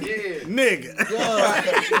called? Yeah. Nigga.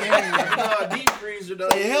 No, deep freezer though.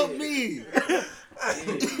 hey, help me.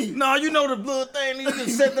 No, you know the blue thing, you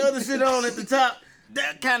just set the other shit on at the top.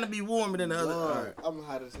 That kind of be warmer than the other. Lord, I'm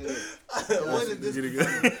hot as hell. What is this?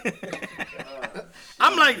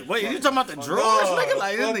 I'm like, wait, you talking about the drawers? Nigga,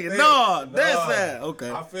 like this nigga. No, that's that. Okay.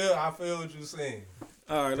 I feel what you're saying.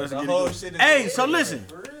 All right, let's The get whole it. shit is Hey, so listen.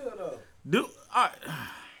 For real though. Do all right.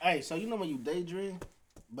 Hey, so you know when you daydream,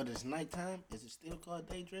 but it's nighttime, is it still called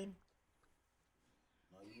daydreaming?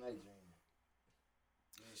 No, you night dreaming.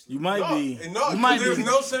 You might be. No, you might there's be.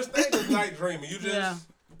 no such thing as night dreaming. You just Yeah.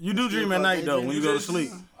 You do dream at night though when you go to sleep.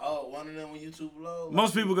 Oh, one of them when YouTube low.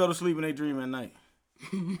 Most people go to sleep and they dream at night.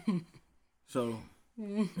 So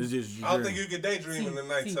it's just. I don't think you can daydream in the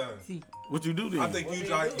nighttime. What you do then? I think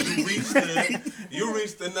you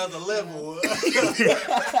reached another level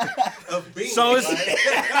of being. So it's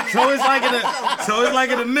like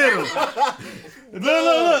in the middle.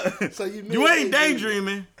 Look. So You ain't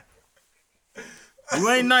daydreaming. You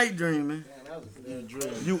ain't night dreaming.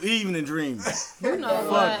 You evening dreaming. You know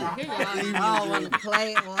what? I want to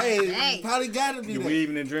play it. Hey, you probably gotta be You that.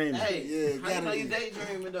 evening dreaming. Hey, Yeah, how you know gotta you be.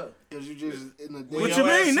 daydreaming though? Cause you just in the day. What you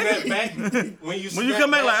mean, nigga? When you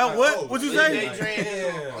come back like, oh, what? What you say?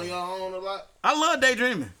 Daydreaming on your own a lot. I love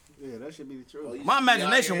daydreaming. Yeah, that should be the truth. My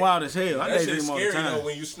imagination wild as hell. I That shit's daydream all the scary though time.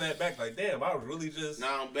 when you snap back like, damn, I was really just.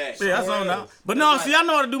 Now I'm back. Yeah, that's on now. But no, see, I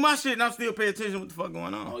know how to do my shit and I still pay attention to what the fuck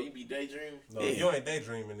going Oh, on. you be daydreaming? No, you ain't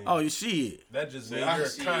daydreaming. Anymore. Oh, you shit. That just means I you're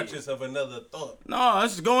see conscious of another thought. No,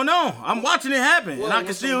 this is going on. I'm watching it happen. And I can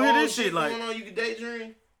when still some hear whole this shit like. going on, you can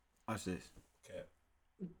daydream? Watch this. Cap.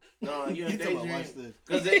 No, you ain't You talking about daydream. watch this.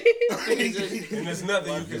 Cause And there's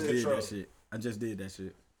nothing you I can just did control. that shit. I just did that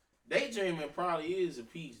shit. daydreaming probably is a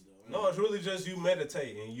piece though. No, it's really just you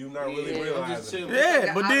meditating. You not really I'm just realizing. chilling.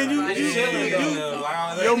 Yeah, but then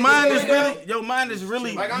your mind is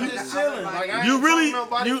really Like I'm just chilling. Like I you ain't really talking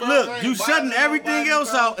nobody, you bro. look I ain't you shutting bothering everything nobody,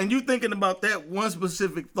 else bro. out and you thinking about that one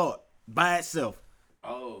specific thought by itself.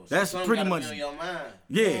 Oh, so That's something pretty gotta much- be on your mind.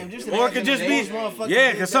 Yeah, just or it could just be imagine those motherfuckers yeah,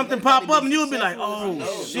 did because that, something they pop gotta up be and you'll be like, successful. oh I I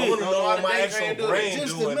want shit. to know what my Daydream actual do it. brain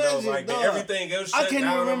Just doing though. imagine, Like dog. everything else I shut can't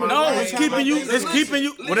down. remember No, Last it's time keeping I you. daydreamed. It's keeping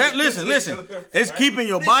you. Well, that listen. It's keeping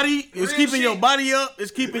your body. It's keeping your body up.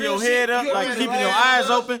 It's keeping your head up. You ever Like had keeping a your buzz? eyes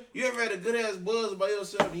open. You ever had a good ass buzz by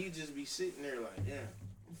yourself and you just be sitting there like, damn,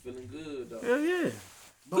 I'm feeling good though. Hell yeah.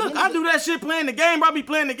 Look, I do that shit playing the game. Bro, I be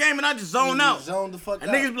playing the game and I just zone out. Zone the fuck And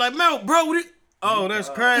out. niggas be like, "Man, bro, what it?" Oh, that's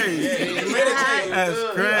crazy. Meditate. That's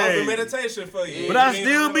Open crazy. meditation for you. But I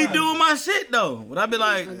still be doing my shit though. But I be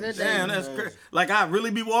like, good damn, day. that's crazy. Like I really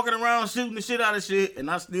be walking around shooting the shit out of shit, and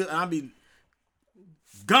I be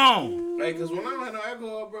gone. Hey, cause when I don't have no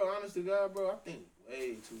alcohol, bro, honest to God, bro, I think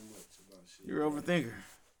way too much about shit. You're an overthinker.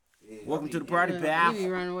 Yeah, Welcome I to the be- party, You pal. be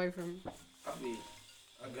running away from.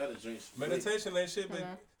 I gotta drink some. Meditation ain't shit, but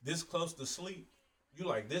this close to sleep. You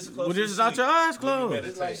like this close Well, to just sleep. out your eyes when you closed.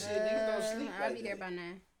 It's like meditate. shit, niggas don't sleep I'll like be there that. by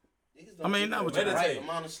 9. Niggas don't I mean, get not the with your right meditate.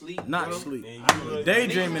 amount of sleep, Not bro. sleep. And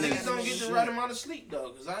Daydreaming Niggas is. don't get the right amount of sleep though,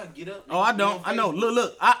 cause I get up. Oh, I niggas don't. be on I know. Facebook.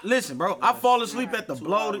 Look. Listen, bro. I fall asleep at the 2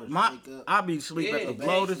 bloated. hours, My, wake up. I be asleep at the Yeah,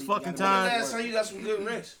 bloated sleep, fucking gotta When the time. last time you got some good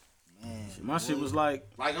rest? My shit was like,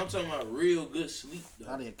 Like I'm talking about real good sleep though.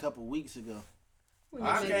 Probably a couple weeks ago.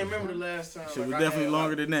 I can't remember the last time. shit like, was I definitely had, longer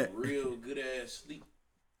like, than that. Real good ass sleep.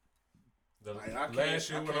 The Like, I can't- last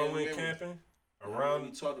year I when I can't went remember. camping, We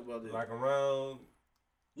around talked about that. like around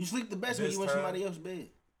You sleep the best when This you in time- somebody else's bed.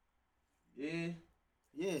 Yeah.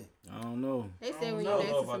 Yeah. I don't know. They say when know you next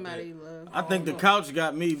to about somebody that. you love. I think the couch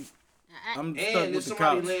got me. I'm stuck And with if the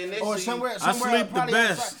somebody couch. laying next Or to somewhere, you, I somewhere sleep the probably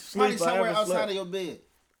best outside, sleep probably I somewhere ever outside slept. of your bed.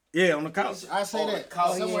 Yeah, on the couch. I say that.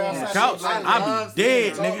 couch. Somewhere On the outside. couch. I I love be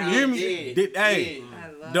dead, sitting on nigga. the You hear me? Hey,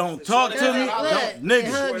 don't talk to me. Don't,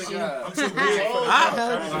 nigga. hugs you. I'm too big for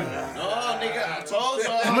the No, nigga, I told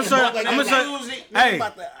y'all. I'm gonna show you. Hey,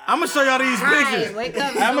 I'm gonna show y'all these pictures. Wake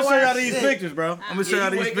up. I'm gonna show y'all these pictures, bro. I'm gonna show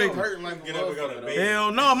y'all these pictures. Get up and go to bed.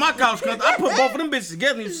 Hell no, my couch. Cause I put both of them bitches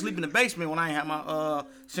together and used to sleep in the basement when I ain't had my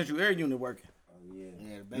central air unit working.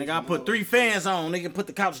 Nigga, I put 3 fans on. Nigga, put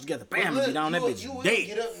the couch together. Bam, Look, get down that bitch. You will Dead.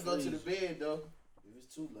 get up and go to the bed though. If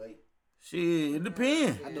it's too late. Shit, it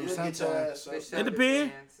depends. I do You'll get your sometimes. ass up. It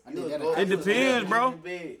depends. You'll It depends, bro.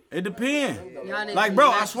 bed. It depends. Y'all need Like, some bro,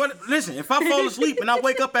 I rest. swear. Listen, if I fall asleep and I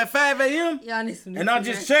wake up at 5 a.m. Y'all need some and I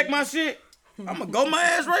just check my shit, I'm gonna go my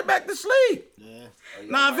ass right back to sleep.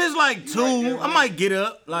 Nah, if it's like 2, I might get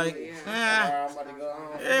up. Like, I'm about to go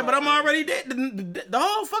home. yeah, but I'm already dead. The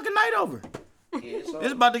whole fucking night over.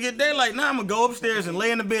 It's about to get daylight. Now I'm gonna go upstairs and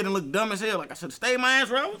lay in the bed and look dumb as hell. Like I should have stayed my ass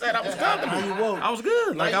where I was at. I was comfortable. I was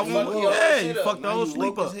good. Like I won't. Yeah, you fucked the whole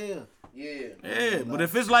sleep up. Yeah, but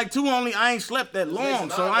if it's like 2 only, I ain't slept that long,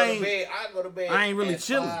 so I go to bed. ain't really at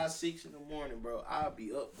chilling. 5, 6 in the morning, bro. I'll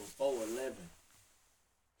be up before 11.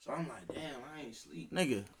 So I'm like, damn, I ain't sleep.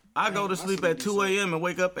 Nigga, I go to sleep at 2 a.m. and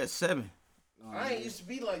wake up at 7. I ain't used to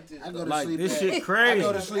be like this. I go though. to Like sleep this at, shit crazy. I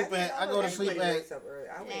go to sleep at. I go to sleep at. I wake up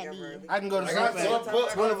early. I can go to Like, sleep I at told-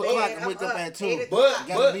 12 o'clock and wake up at 2. But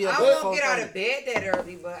Gotta be up I at won't get out 4:30. of bed that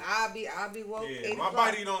early, but I'll be woke. Yeah, 8 my o'clock.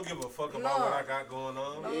 body don't give a fuck about No. what I got going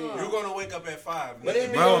on. No. You're gonna wake up at 5. But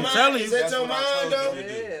in Bro, your I'm mind, telling you. Is that That's your what I mind told though? you to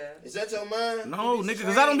do. Yeah. Is that your mind? No, nigga,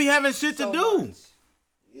 because I don't be having shit to do.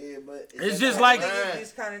 Yeah, but It's that just your like- You mind?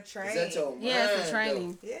 just kind of train. Is that your mind? Yeah, it's a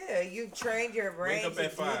training. Yeah, you trained your brain up to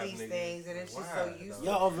at do 5, these nigga. things, and it's just Why, so used to.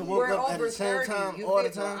 Y'all over woke We're up at over the same 30, time you all the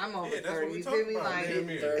feel me? time? I'm over Yeah, that's 30. what we You feel talking me? about. Like, Yeah,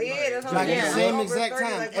 me. yeah, that's what Like I'm the saying. same I'm exact over 30,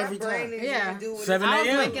 time like, every my brain time. is Yeah. used to do what 7 it I was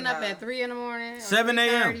a.m. waking up at 3 in the morning. 7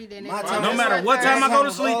 a.m. 3:30, then My it- time- No matter what time I go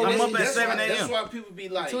to sleep, I'm up at That's 7 why- That's a.m. why people be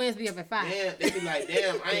like, Twins be up at 5. damn, they be like,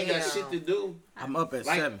 damn, I ain't got shit to do. I'm up at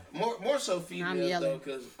Like 7. more so I'm females yelling. though,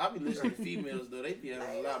 cause I be listening to females though. They be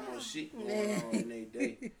having a lot more shit going on in their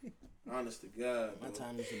day. Honest to God, My bro.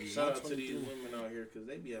 time used to be Shout out to these 1:22. women out here, cause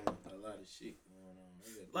they be having a lot of shit going on. They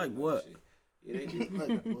got Like a lot of what? shit. Yeah, they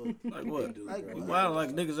do. Like what? They do, Like bro. We wild like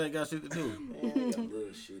niggas ain't got shit to do. Man, they got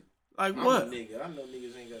little shit. Like I'm what? a nigga. I know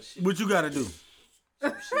niggas ain't got shit. What you gotta do?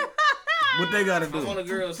 Some shit. What they gotta I'm on do? the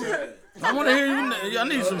girl side. I wanna hear you.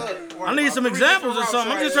 I need some examples or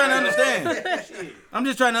something. I'm just trying to understand. Shit. I'm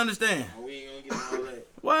just trying to understand. We ain't gonna get all that.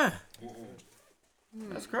 Why?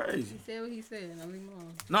 That's crazy. He said what he said. Don't leave him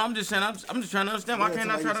alone. No, I'm just saying. I'm just trying to understand. Why can't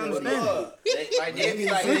I try to understand? Look, they be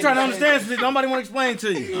like, I'm trying to understand shit nobody want to explain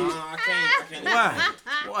to you. I can't. Why?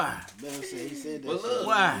 Why? Ben said he said that. But look,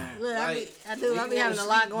 Why? Look, Like, I be having a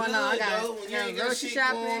lot going on. I got when you ain't got grocery shit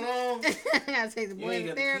shopping. going on. I gotta take the You boys ain't to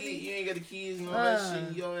got the therapy. kids, you ain't got the kids and all that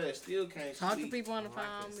shit. Your ass still can't Talk sleep. to people on the phone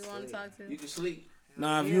we want to talk to. You can sleep.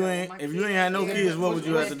 Nah, if you ain't had no kids, what would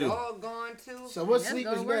you have to do? All gone too. So what Let's sleep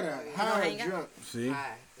go to is work. better, You high gonna or hang out? drunk? See,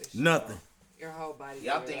 High, for sure. nothing. Your whole body.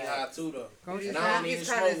 Y'all feel think relaxed. high too though. Grocery And I don't You even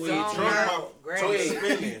kinda smoke weed. zone Drunk out. out. Great. Twig.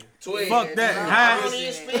 Spinning. Twig. Fuck that. I High. don't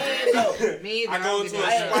even spin though. Me either. I go into a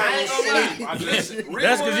I ain't gonna lie. Listen, real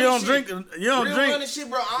That's because you don't shit. drink. You don't Real drink. money shit,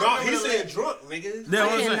 bro. I No, don't he remember said the drunk, nigga.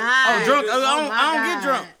 That was it. cannot. Oh, drunk. I Oh, don't my get God.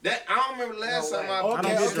 drunk. That I don't remember the last No time way. I don't Okay,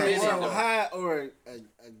 get okay. drunk. So high or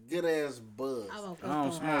a good ass buzz? I don't I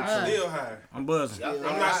don't smoke. Still high. I'm buzzing. Y'all I'm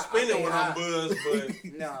think not I spinning think when high. I'm buzzed,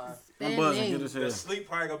 but Nah. I'm buzzing. Good as the hell. sleep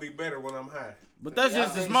probably gonna be better when I'm high. But that's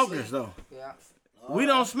just the smokers though. Yeah. We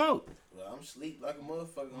don't smoke. Well, I'm sleep like a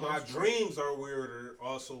motherfucker. My dreams are weirder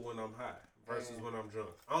also when I'm high versus when I'm drunk.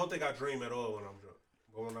 I don't think I dream at all when I'm drunk.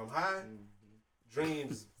 But when I'm high,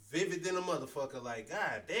 dreams vivid than a motherfucker. Like,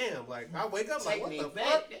 god damn. Like, I wake up like, what the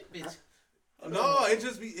fuck? That bitch. No, it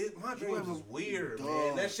just be, my dreams is weird,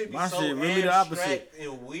 man. That shit be My so shit really the opposite. abstract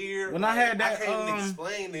and weird. When I had Like, that, I can't even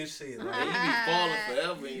explain this shit. Like, You be falling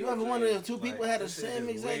forever. in You your ever wonder dreams. if two people Like, had the that shit same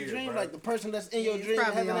is exact weird, dream? bro. Like the person that's in your dream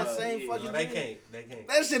probably having that are. same fucking no, they dream? can't. They can't.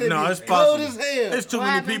 That shit is No, it's cold possible. as hell. There's too What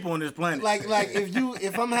many happened? people on this planet. Like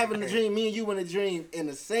if I'm having a dream, me and you in a dream, and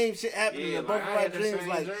the same shit happening Yeah, in both like, of I our had the dreams, same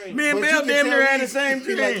like dream. Me and but Bill you can damn tell near had me- the same Like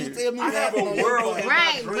you dream. tell me I have a happened on your world part. in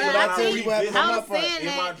Right, my but dream I that I think- revisit I was saying in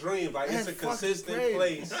my that- dream. Like, it's a That's consistent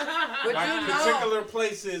place. Like particular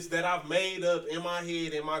places that I've made up in my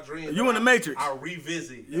head, in my dreams. You in the Matrix. I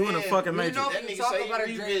revisit. You in the fucking Matrix. You know, if you talk about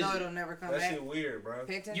a dream, no, it'll never come back. That shit weird, bro.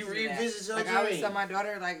 You revisit your dream. I always tell my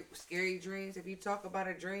daughter, like, scary dreams. If you talk about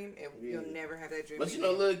a dream, you'll never have that dream. But you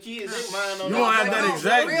know, little kids, they mind on you don't have that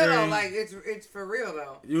exact for real, dream. Though. Like, it's for real,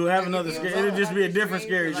 though. You have another scary. It'll just be a different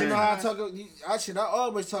scary dream. You know how I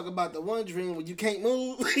always talk about the one dream when you can't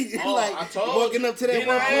move. Like, I told walking up to that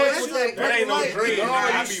one point with that ain't no dream.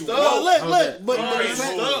 I be look,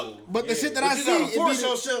 but the Yeah. shit that But I you see, gotta it force be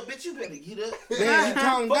yourself, bitch. You better get up. then you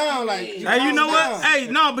calm down, like. Hey, you know what? Hey,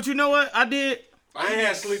 no, but you know what? I did. I ain't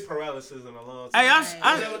had sleep paralysis in a long time. Hey, Is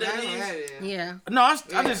that what that is? Yeah.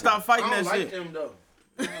 I just stopped fighting I don't that like shit. them though.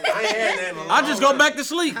 I ain't had that in a long I just go time. back to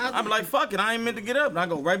sleep. I be like, fuck it, I ain't meant to get up, and I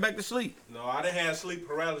go right back to sleep. No, I didn't have sleep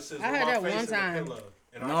paralysis. I with had my that face one in the time. pillow,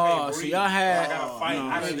 and No, I can't see, breathe. I had- I gotta fight no,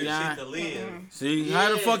 out of see, this I- shit to live. See, how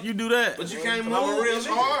the fuck you do that? But you can't I'm a move. real It's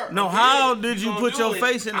nigga. hard. No, how did you gonna put do your it.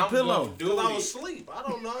 face in the I'm pillow? gonna do it. I was asleep. I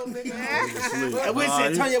don't know, nigga. And we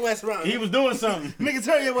said, turn your ass around. He was doing something. Nigga,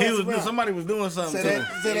 turn your ass around. Somebody was doing something.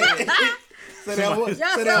 So that one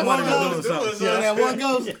Somebody was goes. doing So something. that one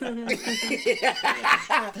goes.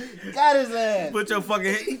 Got his ass. Put your fucking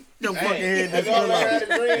head, your fucking head. Have y'all ever had a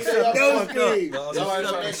dream that y'all Don't scream. Y'all ever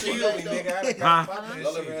Trying that to shit kill me, back, nigga. I though? gotta fight that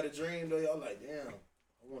Y'all ever shit. had a dream though? Y'all like, damn, I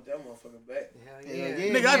want that motherfucker back.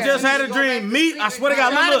 Nigga, I just had a dream. Me, I swear to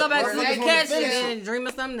God, Try to go look. back to Look, that look, catch look, and then dream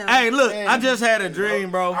of something else. Hey, look, I just had a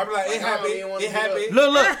dream, bro. I be like, it happened. It happened.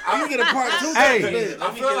 Look. I'm gonna get a part two. Hey.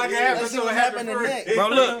 I feel like it happened, Let's see so what it happened happened first. next. Bro,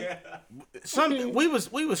 look.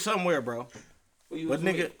 We was somewhere, bro. But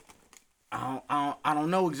nigga, I don't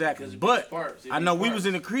know exactly. But I know we was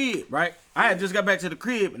in the crib, right? I had just got back to the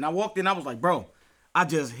crib and I walked in. I was like, bro, I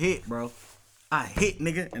just hit, bro. I hit,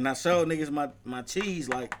 nigga, and I showed niggas my cheese.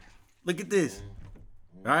 Like, look at this,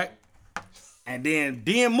 right? And then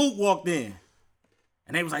Mook walked in,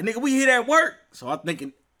 and they was like, nigga, we hit at work. So I'm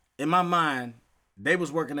thinking, in my mind, they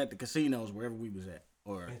was working at the casinos wherever we was at,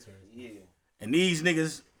 and these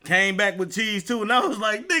niggas came back with cheese too, and I was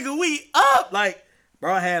like, nigga, we up. Like,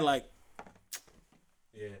 bro, I had like,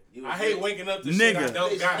 Yeah. I hate waking up to shit I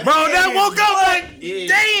don't got. bro, that woke up like,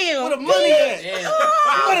 damn. Where the money at?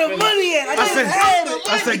 Where the money at?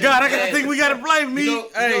 I said, God, I think we gotta blame me. You know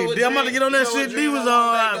Hey, what I'm about to dream- get on that you know what shit. D dream was I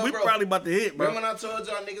on. like though, We bro? probably about to hit, bro. Remember when I told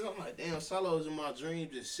y'all niggas, I'm like, damn, Solo's in my dream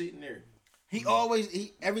just sitting there. He always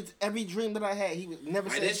every dream that I had, he would never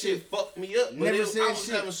Like, say that shit. shit fucked me up. But Never I said was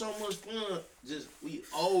shit. having so much fun. Just, we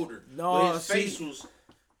older. No, but his see- face was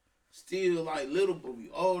still like little, but we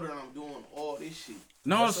older and I'm doing all this shit.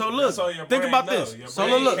 No, so look, That's all your think brain about knows. this. Your So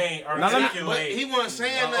brain look, can't now let me- But articulate. he wasn't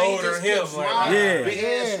saying An that. He older just him, kept like, smiling. Yeah. Big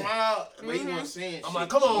ass smile, but he wasn't saying shit. I'm like,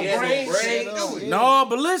 come on, He had no brain. brain. Do it. No,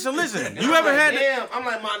 but listen. You ever had that? Damn, I'm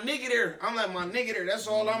like my nigga there. That's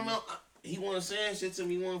all I'm on. He wasn't saying shit to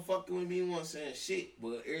me. He wasn't fucking with me. He wasn't saying shit.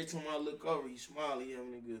 But every time I look over, he smile. He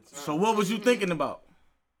having a good time. So what was you thinking about?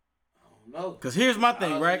 I don't know. Cause here's my I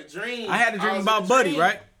thing, was right? in a dream. I had a I dream was about in a Buddy, dream.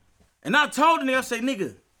 right? And I told the nigga, I say,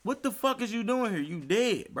 nigga, what the fuck is you doing here? You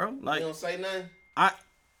dead, bro. He Like, don't say nothing. I.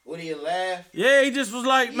 What do you laugh? Yeah, he just was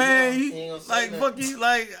like, man, he ain't gonna say like, nothing. fuck you,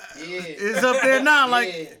 like, Yeah. it's up there now,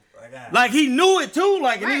 like. Yeah. Like he knew it too,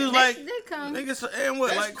 like, and he was like, they come. "Nigga, and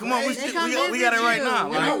what? That's Like, come on, we crazy. got They come it visit right you. now."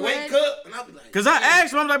 When I Like, wake up and I be like, Cause I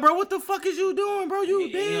asked him, I'm like, "Bro, what the fuck is you doing, bro? You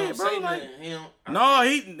he dead, don't bro?" say Like, nothing. He don't. no,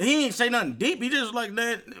 he ain't say nothing deep. He just like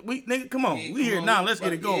that. We nigga, come on, Yeah, we here come now. on, Let's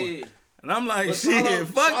get it fuck going. yeah. And I'm like, But shit, Solo-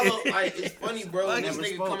 fuck Solo, it. like, it's funny, bro. Fuck When this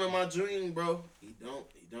it. nigga come in my dream, bro, he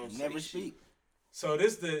don't Never say speak. So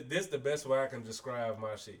this the best way I can describe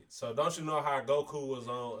my shit. So don't you know how Goku was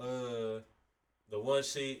on the one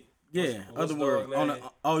sheet? Yeah, What's other the world. dog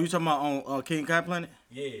On name? you talking about on King Kai planet?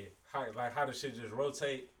 Yeah, how the shit just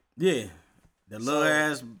rotate. Yeah, the little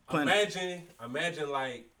ass planet. Imagine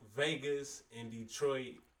like Vegas and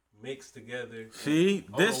Detroit mixed together. See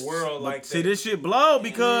on this a world like see that. this shit blow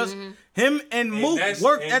because him and Mook that's-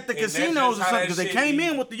 worked and- at the and that's casinos or just how something that because they shit came be,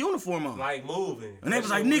 in with the uniform on. like moving. And they That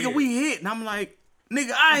was like, shit nigga, weird. we hit. And I'm like,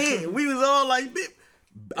 nigga, I hit. We was all like,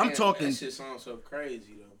 I'm Damn, talking. That shit sounds so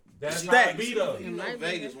crazy though. That's how Stacks. it be though. You know,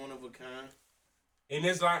 Vegas one of a kind. And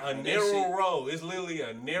it's like a that narrow shit- road. It's literally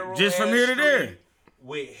a narrow Just from ass here to there. street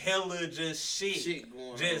with hella just shit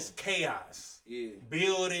going just chaos. Yeah.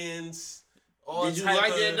 Buildings. All Did you type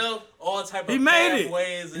like of, that though? All type He of made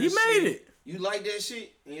pathways it. and He made shit. it. You like that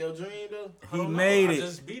shit in your dream though? I don't know. made I it.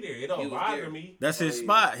 just be there. It He don't was bother there. me. That's his yeah.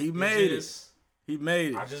 spot. He made it. just- He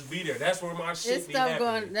made I it. just be there. That's where my shit It's be stuff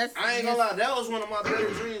happening. going. That's I ain't gonna lie, that was one of my better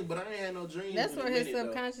dreams, but I ain't had no dreams. That's in a where his minute, though.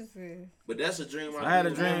 subconscious is. But that's a dream I had a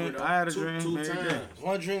do remember, dream. though. I had a two dream every day. times.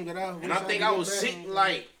 One dream that I And I think I was sitting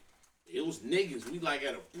like It was niggas. We like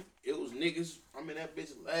it was niggas. I'm in that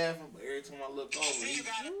bitch laughing, but every time I look over, he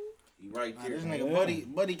right there. This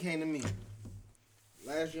nigga buddy came to me.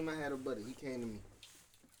 Last year I had a buddy. He came to me.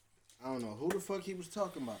 I don't know who the fuck he was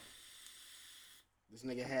talking about. This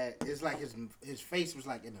nigga had, it's like his face was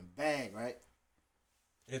like in a bag, right?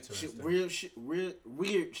 Interesting. Weird shit.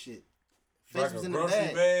 Face Like was a in the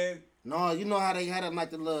grocery bag. No, you know how they had him like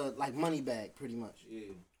the little like money bag, pretty much. Yeah.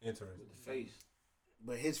 Interesting. With the face.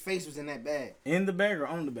 But his face was in that bag. In the bag or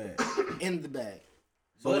on the bag? In the bag.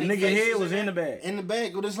 So the nigga head was in the bag. In the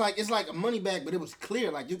bag, but it's like a money bag, but it was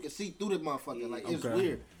clear, like you could see through the motherfucker. Like it's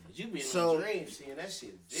weird. You been in a dream seeing that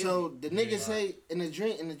shit. So the nigga say in the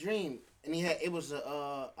dream, and he had I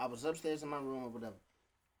was upstairs in my room or whatever.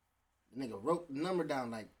 The nigga wrote the number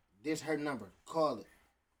down like this her number. Call it.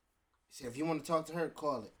 He said if you want to talk to her,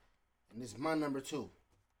 call it. And this is my number too.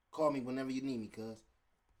 Call me whenever you need me, cuz.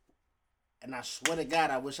 And I swear to God,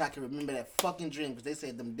 I wish I could remember that fucking dream because they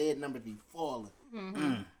said them dead numbers be falling.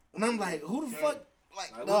 Mm-hmm. And I'm like, who the fuck?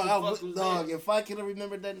 Like dog, if I could have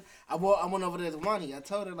remembered that, I went over there to Wani. I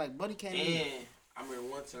told her, like, buddy came in. I remember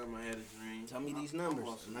one time I had a dream. Tell me these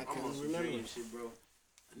numbers. And I couldn't remember dream shit, bro.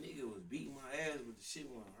 A nigga was beating my ass, but the shit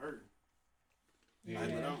wasn't hurt.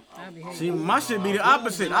 Yeah. See, my shit be the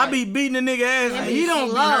opposite. I be beating a nigga ass and he don't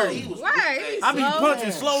be hurt. Right. I be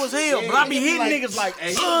punching slow as hell, but I be hitting niggas like,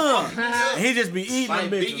 and he just be eating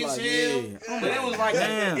them bitches like, yeah. But it was like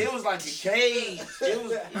it was like a cage. It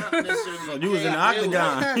was not necessarily. So you was in the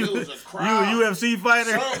octagon. It was a crowd. You a UFC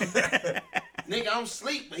fighter? Nigga, I'm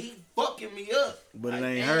asleep, but he fucking me up. But like, it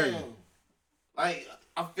ain't hurt. Like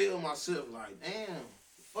I feel myself like, damn,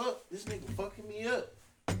 fuck, this nigga fucking me up.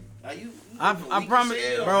 I promise,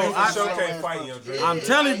 bro. I'm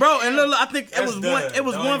telling you, bro. And look, I think it was one. It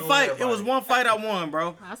was one fight. It was one fight I won,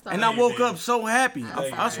 bro. And I woke up so happy.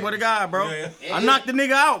 I swear to God, bro. I knocked the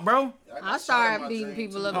nigga out, bro. I started beating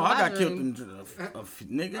people up. I got killed in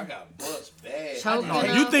nigga. I got bust bad.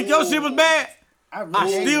 Oh, you think your shit was bad?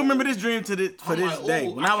 I still remember this dream for this day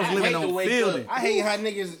when I was living on Fielding. I hate how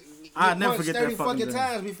niggas. I never forget that 30 fucking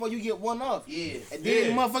times before you get one off. Yeah. And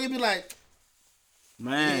then motherfucker be like.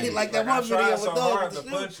 Man, like that one video with dog.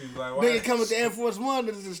 Nigga come with the Air Force One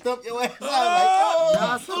and just stump your ass out.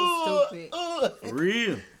 Y'all so stupid. For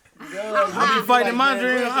real. I be fighting my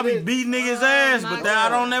dream. I be beating niggas' ass, but they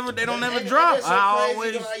don't never drop. I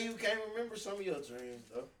always. You can't remember some of your dreams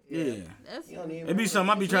though. Yeah. It be something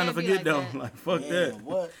I be trying to forget though. Like fuck that.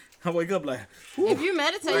 What? I wake up like. If you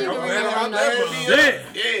meditate, you can remember them.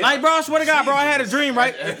 Yeah. Like bro, I swear to God, bro, I had a dream,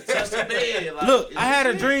 right? Look, I had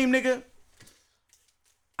a dream, nigga.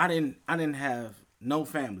 I didn't have no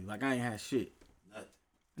family. Like, I ain't had shit.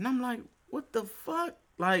 And I'm like, what the fuck?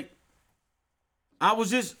 Like, I was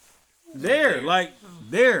just there. Like,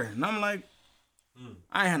 there. And I'm like,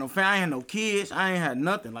 I ain't had no family. I ain't had no kids. I ain't had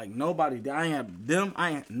nothing. Like, nobody. I ain't had them. I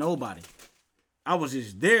ain't had nobody. I was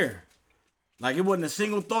just there. Like, it wasn't a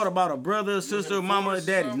single thought about a brother, sister, mama, or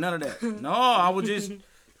daddy. None of that. No, I was just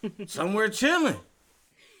somewhere chilling.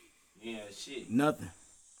 Yeah, shit. Nothing.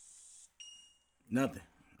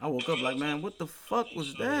 I woke up like, man, what the fuck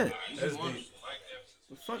was that? That's deep. What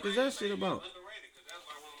the fuck is that shit about?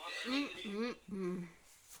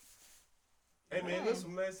 Hey man, that's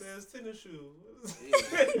some nice ass tennis shoes.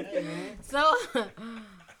 So, all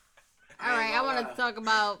right, I want to talk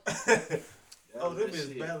about them is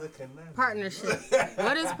partnership.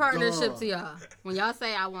 What is partnership to y'all? When y'all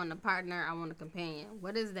say I want a partner, I want a companion,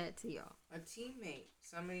 what is that to y'all? A teammate.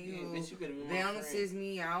 Somebody who balances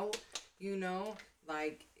me out, you know,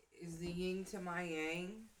 like is the yin to my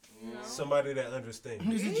yang. You know? Somebody that understands.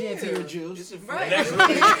 Who's the yin to your juice? Right. Oh my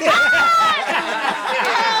God.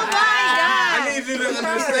 I need you to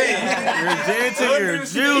understand. You're yin to your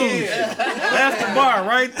juice. That's the bar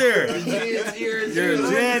right there. You're yin to your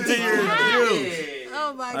juice.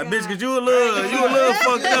 Oh my God. Bitch, cause you a little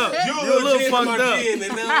fucked up. You a little fucked up.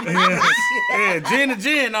 Yeah, gin to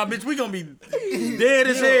gin. Now, bitch, we gonna be dead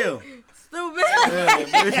as hell. Stupid.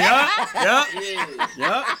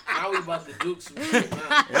 Yup. Now we about to duke some shit, man.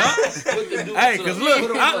 Hey, cause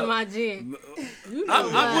look, My gin.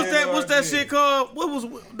 what's that shit called? What was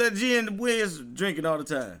that gin Wiz drinking all the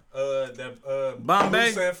time?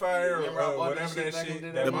 Bombay? Sapphire or whatever that shit.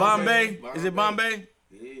 The Bombay? Is it Bombay?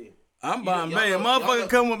 Yeah. I'm Bombay. A motherfucker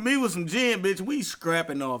come with me with some gin, bitch. We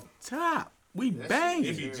scrapping off top. We banging.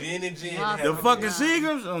 It be gin and gin. The fucking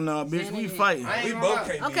Seagrams? Oh no, bitch, we fighting. We both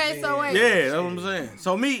can't be Okay, gin. so wait. Yeah, that's what I'm saying.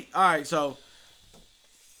 So me, all right, so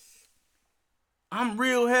I'm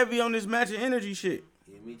real heavy on this matching energy shit.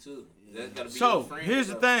 Yeah, me too. That's gotta be So your friend, here's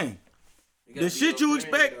the though. thing. It gotta The be shit your you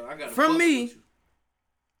friend, expect though. I gotta from fuck me, with you.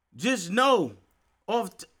 just know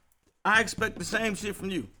I expect the same shit from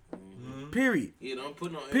you. Period. Yeah, don't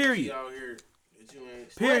put no Period. energy out here that you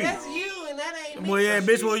ain't. Period. That's you, and that ain't me. Well, yeah,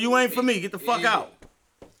 bitch. Well, you ain't for me. Get the fuck out.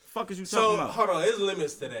 Fuck is you talking So about? hold on, there's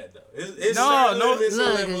limits to that though. It's No, certain no. limits and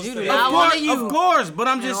Look, levels you to do that. not want you. Of course, but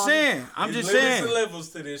I'm just saying. I'm There's just limits and saying. levels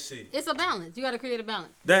to this shit. It's a balance. You got to create a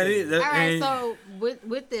balance. That is. That, All right, and- so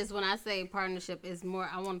with this, when I say partnership, is more.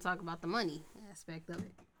 I want to talk about the money aspect of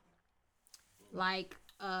it. Like,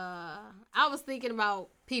 I was thinking about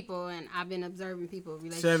people, and I've been observing people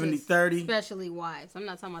relationships, 70-30. especially wives. I'm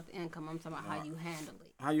not talking about the income. I'm talking about how you handle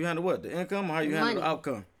it. How you handle what? The income or how you The handle the money.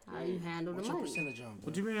 outcome? How you handle the What's your money. percentage on, bro?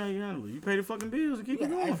 What you mean how you handle it? You pay the fucking bills and keep You it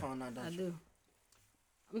got an going. iPhone now, don't I you? do.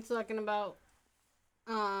 I'm talking about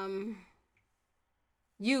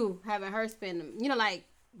you having her spend. You know, like,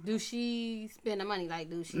 do she spend the money? Like,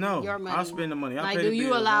 do she No, your money? I spend the money. I Like, pay do the you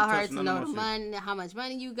bills. allow Don't her touch to none know of the my shit. money, how much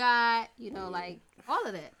money you got? You know, like all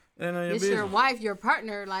of that. Ain't none of your It's your business. wife, your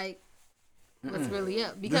partner. Like, what's really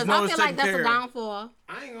up? Because know I it's feel like taken that's care a of. downfall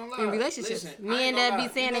I ain't gonna lie. in relationships. Listen, I Men ain't that gonna be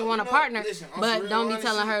lie. saying they You want a know, partner, listen, on some but real don't be honest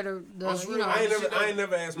telling shit, her the on some you real know. I ain't honest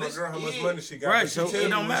never asked my girl how much Yeah. money she got. Right, but she so tell it me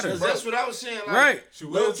don't when she matter. broke. That's what I was saying. Like, Right. She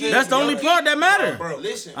will tell That's the you. only part that matter. Bro,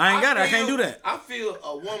 Listen, I ain't got it. I can't do that. I feel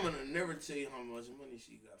a woman will never tell you how much money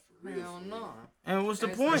she got for real. Hell no. And what's the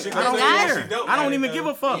That's point? not- I don't Guys- care. She don't I don't got it, even though. give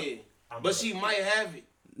a fuck. Yeah. But she might have it.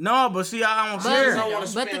 No, but see, I don't She care. don't wanna But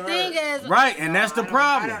spend the her. thing is, Right, and that's the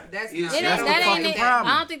problem. That's Yeah, not. see, it that's ain't, the that fucking ain't it.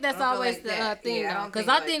 problem. I don't think that's Don't feel always like the that. thing Yeah, I though. don't Because think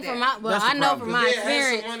I like think from that. my, well, That's the I know problem. from Yeah, my have some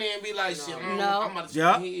experience, money and be like, shit, No. I'm about to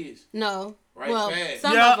Yeah. spend his. no. Right, Well, fast.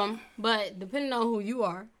 some Yeah. of them, but depending on who you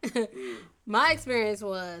are, my experience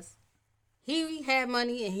was he had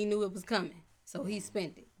money and he knew it was coming, so he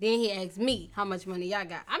spent it. Then he asked me how much money I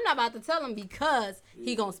got. I'm not about to tell him because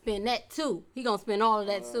he gonna spend that too. He gonna spend all of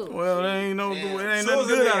that too. Well, there ain't no, it ain't As soon nothing as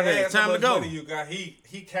a good out nigga of that. asks how Time to much go. money you got,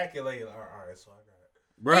 he calculated. All right, so I got it.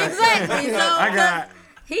 Right. Exactly. So I got.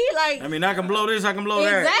 he like I mean, I can blow this. I can blow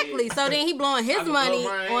that. exactly. So then he blowing his can blow money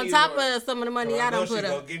mine on and top yours. of some of the money So I know done she put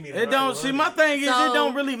gonna up. give me It don't. See, my thing is, it So-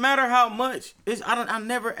 don't really matter how much. It's I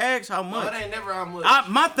never ask how No, much. it ain't never how much.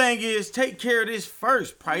 My thing is take care of this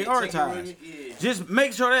first. Prioritize. Yeah. Just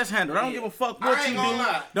make sure that's handled. I don't give a fuck what I ain't you gonna do.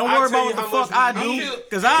 lie. Don't I'll worry tell about you what the how fuck much I we do. need.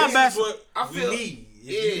 Cause I This back. is what I we feel- need.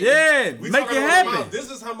 Yeah, We make talking it about happen. amount. This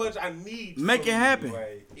is how much I need. Make from it you, happen.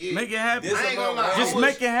 like, Yeah. Make it happen. This I ain't gonna lie. Just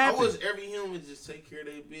make it happen. I was every human just take care of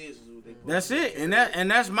their business. What they That's it, and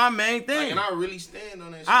that's my main Like, thing. and I really stand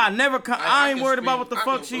on that shit. I never. I ain't can worried about spend- what the I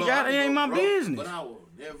fuck can she blow, got. I It can ain't go my broke, business. But I will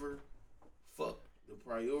never fuck the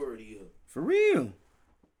priority up. For real.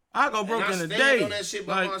 I go broke and in I the stand day. on that shit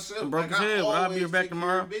by Like, myself. I'm broke like, as hell, but I'll be always back take care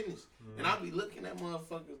tomorrow. of business. And I be looking at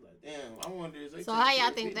motherfuckers like, damn, I wonder is they So taking how care y'all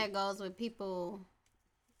of think business? that goes with people,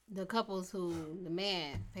 the couples who the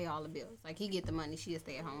man pay all the bills? Like he get the money, she a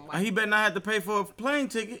stay at home wife. He better not have to pay for a plane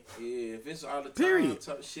ticket. Yeah, if it's all the time Period.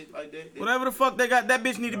 type shit like that. Whatever the fuck they got, that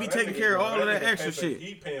bitch need to be that taking nigga- care of all of that nigga extra pay for- shit.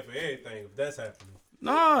 He paying for everything if that's happening.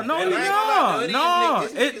 No, And I ain't gonna lie, no.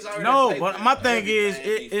 these niggas already No, pay but for my thing is,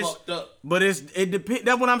 everything. Be it's, fucked up. but it depends.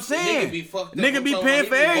 That's what I'm saying. Nigga be fucked up. Nigga I'm be talking paying about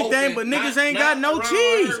for he be everything, hoping, but niggas not- ain't got not no around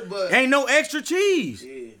cheese. her, but- Ain't no extra cheese.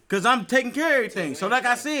 Yeah. Cause I'm taking care of everything. So like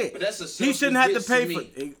I said, But that's a he shouldn't have to selfish pay bitch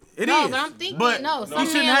for to me. it. No, is. but I'm thinking But no. he Some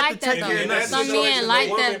shouldn't men have like to take that care of though. nothing. Some men like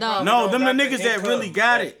that though. No, them the niggas that really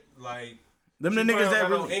got it. Like Them the niggas that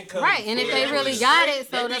really. Right, and if they really got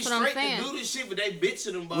it, so that's what I'm They saying. do this shit, but they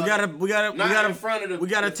bitching them about We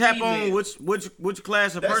gotta the tap on female. which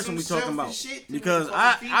class of That's person we some talking about. selfish shit to Because me,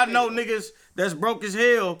 I fucking know female. niggas that's broke as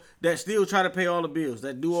hell that still try to pay all the bills,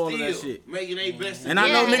 that do all of that Still shit. making their best. And I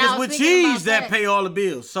Yeah, know and I niggas was with thinking about cheese that that. pay all the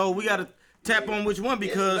bills. So we gotta tap on which one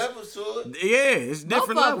because levels to it. yeah, it's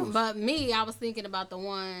different Both of them, levels. but me, I was thinking about the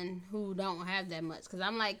one who don't have that much, cause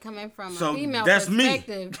I'm like coming from So a female that's me.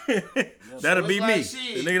 perspective. That'll be it's me. like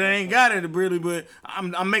shit. The nigga that ain't got it really, but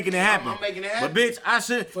I'm making it happen. I'm making it But happen. bitch, I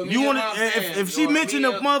should. For me You and want my to? fam, If she you know, mentioned me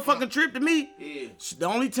a and- motherfucking trip to me, Yeah. the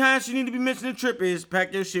only time she need to be mentioning a trip is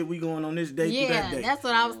pack your shit. We going on this day to Yeah, that day. that's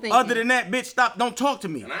what I was thinking. Other than that, bitch, stop. Don't talk to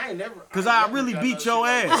me. And I ain't never. Cause I I ain't really never beat got your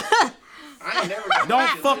no shit like ass. that. I ain't never. got no Don't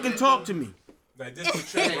shit like fucking that, talk though. to me. Like this the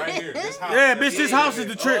trip right here. This house. Yeah, bitch, this house is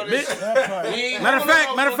the trip, All this- bitch. We ain't Matter of going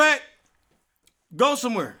fact, no motherfucking- go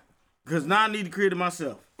somewhere. Cause now I need to create it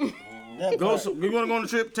myself. You wanna go on a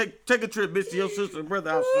trip? Take a trip, bitch, to your sister and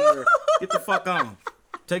brother house somewhere. Get the fuck on.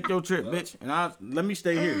 Take your trip, bitch, and let me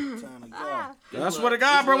stay here. I swear to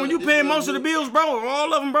God, bro, when you paying most of the bills, bro, or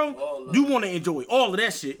all of them, bro, you want to enjoy all of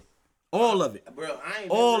that shit, all of it, Bro, I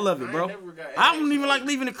ain't all never, of it, bro. I ain't never got I don't asked even like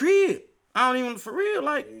leaving the crib. I don't even for real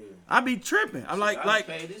like. I be tripping. I'm like,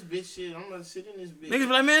 pay this bitch shit. I'm gonna sit in this bitch. niggas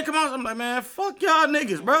be like, man, come on. I'm like, man, fuck y'all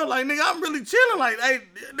niggas, bro. Like, nigga, I'm really chilling. Like, hey,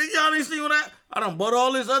 nigga, y'all ain't see what I done bought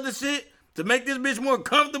all this other shit to make this bitch more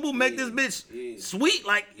comfortable, make this bitch sweet.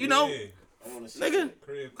 Like, you know, nigga,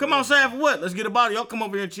 come outside for what? Let's get a body. Y'all come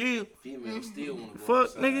over here and chill. Females still wanna go Fuck,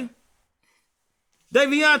 outside. nigga.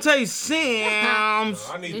 Deviante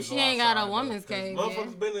Sims. She ain't got a woman's cave.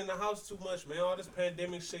 Motherfuckers been in the house too much, man. All this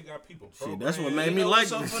pandemic shit got people programmed. Shit, that's what made me like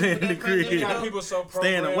staying in the crib. Got people so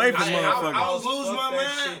Staying away from motherfuckers. I was losing my mind,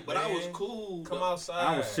 shit, but I was cool. Come outside.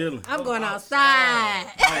 I was chilling. I'm going outside.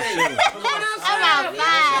 I I'm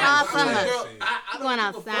outside all summer. I'm going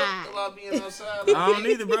outside. about being outside. I don't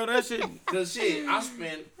either, bro. That shit. Cause shit, I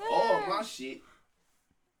spend all my shit.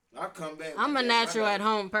 I come back. I'm a natural at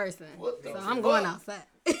home person, so I'm going outside.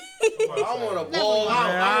 I want to ball out.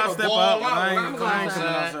 Man, I I'll want to step ball out. out. I when I'm ain't going coming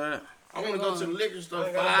outside. outside. I want to go to the liquor store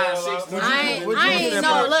I 5, 6 times. I ain't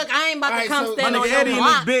no look. I ain't about to Alright, come so stand my on nigga your Eddie in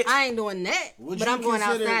block. this bitch. I ain't doing that. But I'm going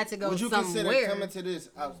outside to go Would you consider somewhere. coming to this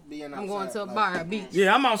being outside? I'm going to a like- bar or beach.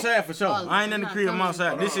 Yeah, I'm outside for sure. Oh, I ain't in the you're crib. not I'm coming.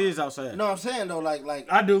 outside. This is outside. No, I'm saying though,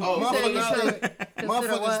 like I do. motherfuckers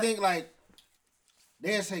Consider what? think like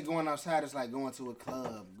they say going outside is like going to a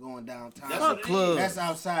club, going downtown. That's Fuck what it is. club. That's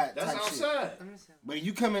outside. That's type outside. Shit. But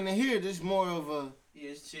you come in here, this more of a. Yeah,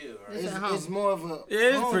 it's chill, right? It's at home. It's more of a. Yeah,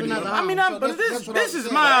 it's home pretty. deal. I mean, So but that's what this I'm is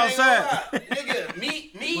saying. my I ain't gonna outside. lie. Nigga,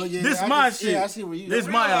 me. Well, yeah, This I my can- shit. Yeah, I see where you. This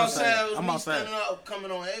Real my outside. was I'm me outside. standing out, coming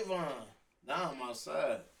on Avon. Now I'm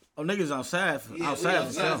outside. Oh, niggas outside for Yeah, outside we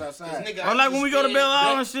for sure. outside. Nigga, Oh, like when we go to Belle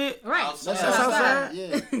Isle and shit. Right. Outside. That's outside.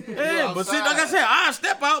 Yeah. Yeah, but see, like I said, I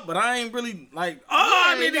step out, but I ain't really like, oh,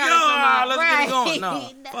 I Yeah, need to you go. gotta come Nah, out. let's get it Right. going.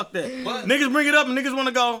 Nah, fuck that. But- Niggas bring it up and niggas want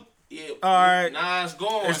to go. Yeah. All right. Nah, it's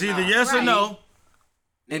going. It's either now. yes or Right. no.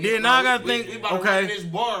 And then Nigga, now I we- gotta we think, about to run okay. this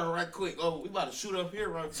bar right quick. Oh, we about to shoot up here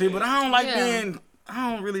right quick. See, but I don't like Yeah. being. I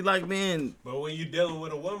don't really like being. But when you dealing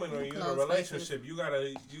with a woman or you in a Close relationship, you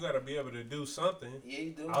gotta be able to do something. Yeah,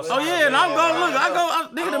 you do. Outside. Oh yeah, and I'm going. Look, I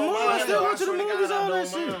don't nigga, the mind. movies. I still went to the swear movies, God, I all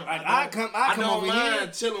that don't shit. mind. I come don't over mind here.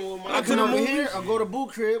 chilling with my. I Come the over movies. here. I go to Boo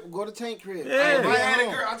crib. Go to Tank crib. Yeah. If I had a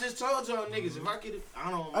home. girl, I just told y'all niggas, if I get it,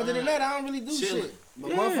 I don't. Other than mind. that, I don't really do Chilling. shit.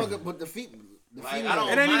 But Yeah. motherfucker, but the Like, female, I don't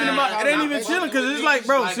It ain't even mind. about. It ain't even They chilling because fucking it's with like,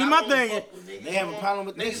 bro. niggas, See, I my don't thing. fuck with niggas. they have a problem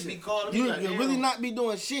with Niggas that be shit. calling me You like, you damn. really not be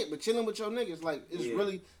doing shit, but chilling with your niggas. Like it's Yeah.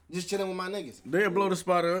 really just chilling with my niggas. They'll blow the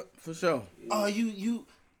spot up for sure. Oh,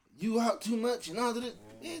 you out too much and all that,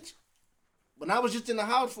 bitch. When I was just in the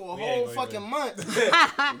house for a We whole ain't gonna fucking even- month,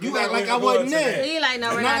 you not act like gonna I go wasn't into there. that. He like,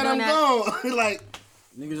 no, we're Now not that doing I'm that. gone, like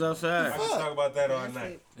Niggas I outside. can talk about that all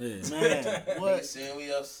night. Yeah. man, Niggas what saying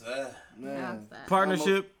we outside. man? Outside.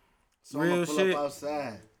 Partnership, So I'ma real pull shit. up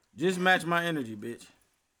outside. Just match my energy, bitch.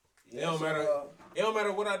 It don't matter. It don't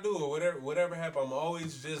matter what I do or whatever happen. I'm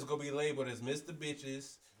always just gonna be labeled as Mr.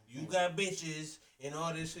 Bitches. You got bitches and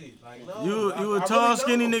all this shit. Like no, You a I tall, really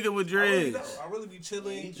skinny don't. nigga with I really dreads. don't. I really be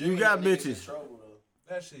chilling. You got bitches.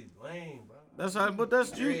 That shit lame, bro. That's how. But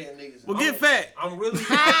that's you. Niggas. Well, get fat. I'm really.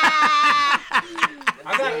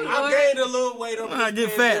 I gained a little weight on I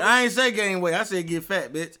get fat. I ain't say gain weight. I said get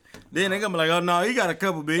fat, bitch. Then they gonna be like, oh no, he got a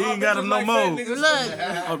couple, bitch. He ain't got him no more. Look,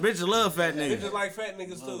 Oh, bitches love fat Bitches niggas. like fat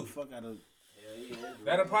niggas too. Fuck out of.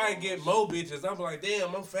 That'll probably get more bitches. I'm like,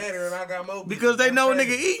 damn, I'm fatter and I got more bitches. Because they I'm know a fatter.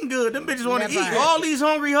 nigga eating good. Them bitches want to That's eat. right. All these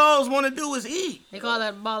hungry hoes want to do is eat. they call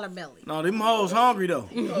that baller belly. No, them hoes hungry though.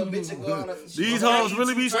 These These hoes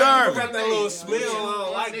really be People starving. got that little smell I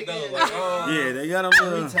don't like though. Like, Yeah, they got a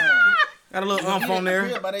little, got a little umph on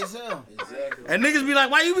there. By themselves. Exactly. And niggas be like,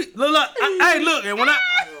 why you be, look, hey, look, and when I,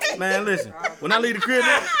 man, listen, when I leave the crib,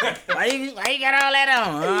 why you got all that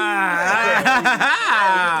on?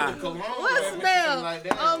 What smell?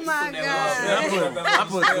 Oh my god. I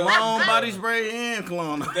put cologne, body spray, and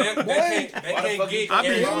cologne. they can't get I be,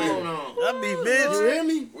 everywhere. I be You bitch. hear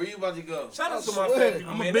me? Where you about to go? Shout out to my fat people,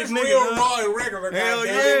 I'm a man. big This nigga, real dog. raw and regular. Hell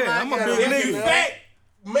goddamn. yeah, I'm a big If you nigga. fat,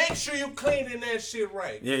 make sure you cleaning that shit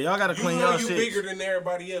right. Yeah, y'all gotta You clean know y'all you shit. bigger than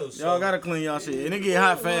everybody else. Y'all so gotta clean y'all shit, and it get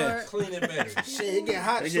hot fast. clean it better. Shit, it get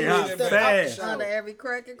hot. It soon get as hot you step out fast. the Under shower. every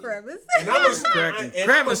crack and crevice. And I'm a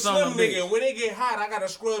Cracking slim on the nigga. bitch. And when it get hot, I gotta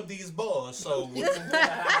scrub these balls. So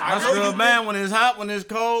I scrub man when it's hot, when it's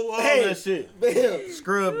cold, all that shit. Bill.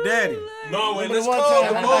 Scrub daddy. no, when Remember it's the one cold,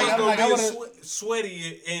 time the I'm balls like, gonna I be wanna-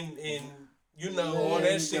 sweaty and you know all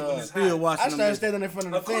that shit when it's Still hot. washing I them. started bitches. standing in front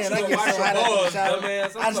of the Of course fan. you I get gonna so wash hot your out the balls, shower. dumbass. I'm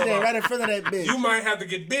I talking stand about- right in front of that bitch. You might have to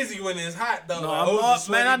get busy when it's hot though. No, Like, I'm oh, up, it's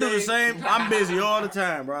a man. I sweaty do the day. same. I'm busy all the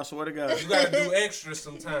time, bro. I swear to God. You gotta do extra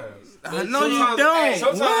sometimes. I know you Sometimes- don't.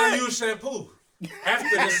 Sometimes I What? use shampoo.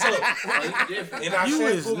 after the soap. And I You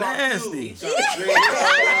is shampoo my nasty. pubes.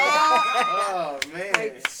 Oh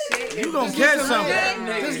man. You gonna catch something.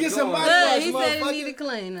 Just get some body Good. wash, He said he motherfucker. need to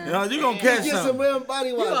clean now. No, you gonna catch Get some something. real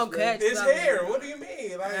body wash. You gonna man. catch It's something. hair. What do you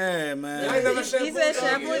mean? Like, Hey, I ain't man. never shampoo. He said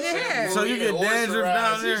shampoo your hair. So you get dandruff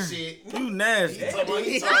down there? You nasty. What What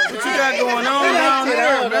you got going on down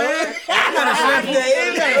there, man? You gotta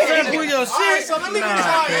shampoo your shit. So let me get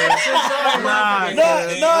y'all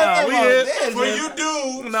Nah, we here. For you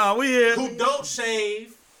dudes Nah, we here. who don't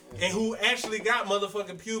shave and who actually got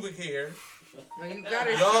motherfucking pubic hair, No, you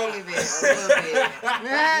gotta shave it a little bit. Nah,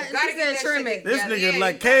 You gotta she said trim it. This together. nigga Yeah,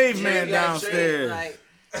 like you caveman gotta downstairs. Like,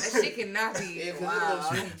 that shit cannot be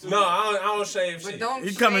wild. no, I don't shave But shit. don't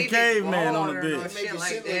He coming shave it caveman on hard the or no bitch. shit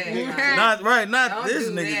like Make that. Not right, not Don't this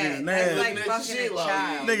do nigga that. just That's nasty. like fucking a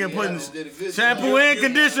child. Nigga putting Did a good shampoo and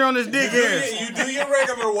conditioner on his dick hair. You do your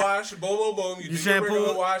regular wash, boom, boom, boom. You do shampoo your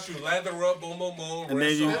regular it? wash, you lather up, boom, boom, boom. And then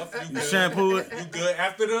Rinse you off, you good. shampoo it. You good.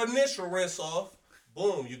 After the initial rinse off,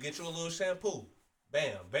 boom, you get you a little shampoo.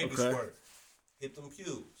 Bam, baby Okay. squirt. Hit them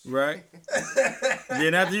pubes. Right.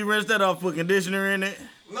 Then after you rinse that off, put conditioner in it.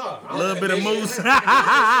 No, A little bit of mousse.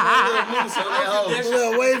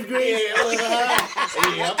 Little wave green.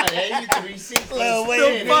 Yeah, I'm like, hey, you 360. Little The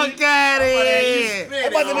wave fuck out of here. I'm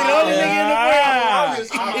about to be the only nigga in the world. I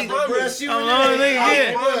promise. I'm the only nigga I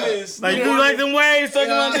here. promise. Like, you like them waves, sucking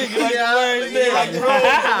my dick. You like them waves, dick. Like, bro,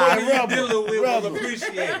 what you Rubber. dealing with will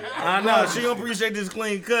appreciate it. I know. She gonna appreciate this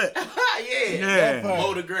clean cut. Yeah.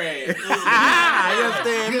 Mow the grass. You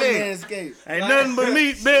understand Good me? landscape. Ain't nothing but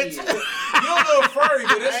meat, bitch. You a little furry,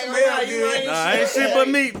 but that smell good. Nah, ain't shit but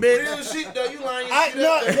meat, bitch. Real shit though, you lying your I shit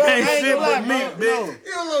no, up bro, there. I Ain't ain't shit gonna lie, but bro. meat, bitch.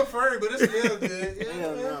 You a little furry, but it smells good. You know No, what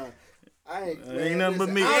I mean? no. I ain't. Ain't nothing but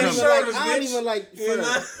meat I don't coming. even like. I don't even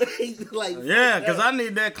like. Fur. Like. Yeah, because I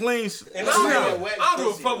need that clean. And I don't give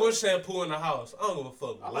a fuck what shampoo in the house. I don't give a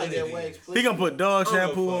fuck I what like it that is. wax. He gonna put dog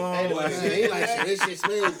shampoo Hey, on. look, He like shit. This shit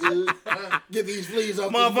smells good. Get these fleas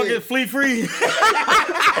off Motherfucking this flea free.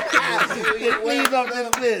 bitch. Get fleas off this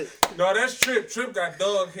bitch. No, that's Trip. Trip got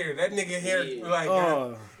dog hair. That nigga hair like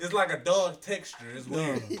Oh. it's like a dog texture. It's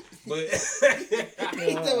weird. But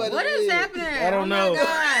What is happening? I don't Oh my know. God.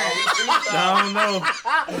 I don't know.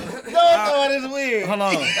 Dog thought it's weird. Hold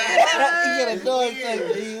on. He got a dog thing.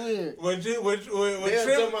 He weird. when talking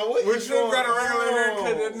Trip about what when you Trip got a doing? regular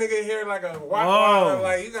haircut, that nigga hair like a Oh. Rottweiler.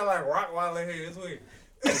 Like you got like Rottweiler hair. It's weird.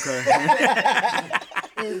 Okay.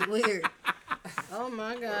 It's weird. Oh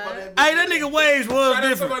my God. Hey, that nigga waves was Shout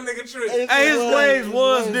out to my different. nigga Trip. Hey, his waves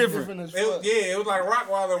was different. as It, fuck. yeah, it was like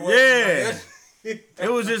Rottweiler. Yeah. Like, It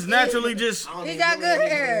was just naturally just, He got good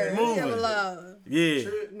hair. Moving. Give a love. yeah.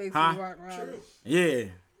 Makes Huh? me rock around. Yeah. I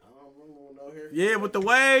don't remember no hair. Yeah, with the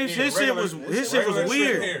waves, yeah, his shit was regular Trip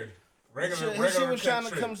weird. hair. Regular, His shit was cut trying to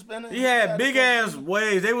Trip. come spinning. He had big ass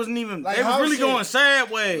waves. They wasn't even. Like They was house really shit. going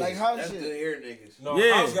sideways. Like house That's good shit. hair niggas. No,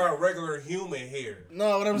 Yeah. House got regular human hair.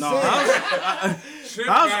 No, what I'm No, saying. Trip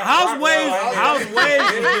house got house waves. Rottweiler House hair. waves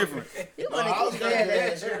was different. No, I was got good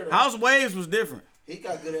ass hair. though. House waves was different. He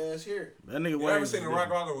got good ass hair. That nigga You ever waves. seen a was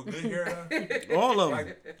Rottweiler with good hair? different. All of them.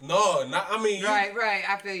 Like, no, not. I mean, you, Right,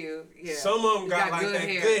 I feel you. Yeah. some of them You got like good that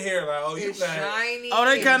hair. good hair. Like, oh, you It's got. shiny. Oh,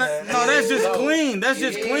 they kind of. it's- No, that's just No. clean. That's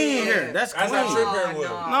just clean Yeah. hair. That's That's how clean. Trip hair was.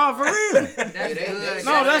 No, for real. That's good.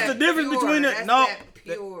 No, that's the that difference pure. between it. That's No. that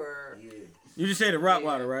pure. Yeah. You just said the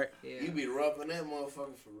Rottweiler, right? Yeah. You be rubbing that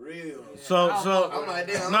motherfucker for real. So, I'm like,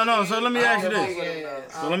 damn. no. So let me ask you this.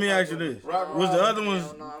 Yeah. So let me ask you this. Rock Was the other Hell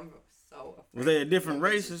ones? no, I'm so Was they a different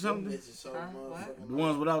race or Them something? bitches so motherfucking The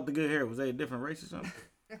ones without the good hair, was they a different race or something?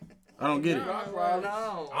 I don't get it. no.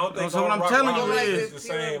 I don't think So what all I'm telling you Rottweilers is- the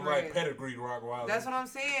same like Purebred. pedigree Rottweiler. That's what I'm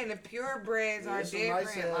saying. The purebreds are There's some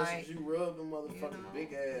nice different. ass Like, you rub them you motherfucking know,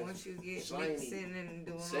 big ass. once you get shiny, mixing and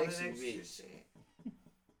doing all that sexy extra bitch. shit.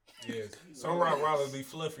 Yes. Some Rottweilers be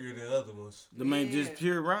fluffier than other ones. Them ain't just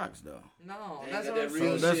pure rocks though. No, They that's got what I'm that So real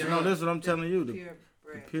saying. that's shit, no, huh? that's what I'm telling you. The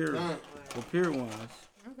Purebred. pure ones.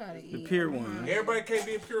 I gotta eat. The pure ones. Everybody can't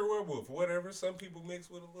be a pure werewolf. Whatever. Some people mix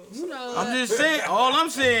with a little. You know. I'm just saying. All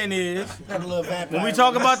I'm saying is, Got a little vampire. when we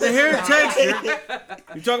talk about the hair texture,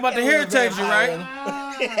 you talk about the hair texture, right?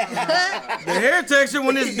 The hair texture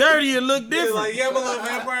when it's dirty, it look Yeah, different. like yeah, I'm a little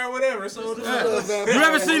vampire, or whatever. So You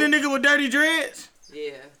ever seen a nigga with dirty dreads?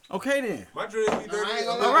 Yeah. Okay then. my dreads be dirty. I ain't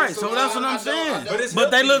gonna All right, so that's what I'm saying. But it's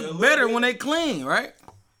But they healthy a look little better bit. when they clean, right?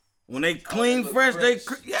 When they clean, look fresh, they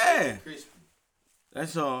fresh. yeah. Crispy.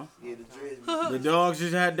 That's all. Yeah, the dreads. The dogs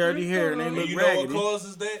just had dirty hair and they And look you know what raggedy.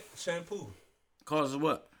 causes that? Shampoo. Causes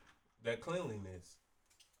what? That cleanliness.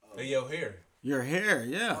 That your hair. Your hair,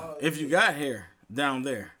 yeah. If you got hair down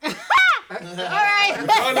there. right. Y'all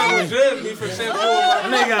not gonna judge me for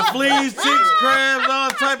shampoo. They got fleas, ticks, crabs, all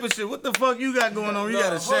type of shit. What the fuck you got going on? You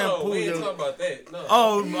got a shampoo. We ain't yo. talking about that. No.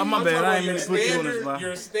 Oh, my bad. I ain't mean your to put you on this, standard, man.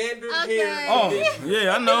 your standard Okay. hair Oh, conditioner.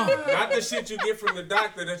 yeah, I know. Not the shit you get from the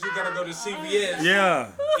doctor that you gotta go to CVS.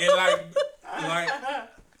 Yeah. And like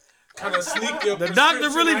kind of sneak your The doctor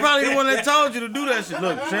prescription really like probably the that. one that told you to do that shit.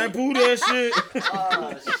 Look, shampoo that shit.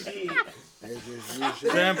 Oh shit.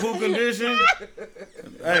 Shampoo condition. Hey,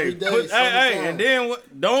 Every day, put, hey, and then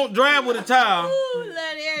what? Don't dry with a towel. Ooh,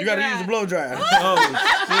 let air You gotta dry. use a blow dryer. Oh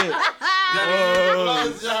shit.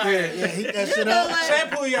 Yeah, heat that shit up.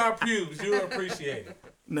 Shampoo your pubes. You appreciate it.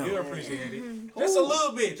 No. You appreciate it. Just a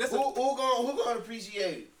little bit. Just Who gonna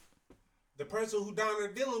appreciate it? the person who down there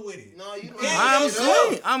dealing with it. No, you. I'm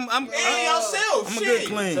clean. I'm And yourself. I'm a shit. good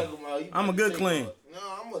clean. I'm a good clean.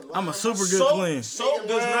 I'm a super good clean. Soap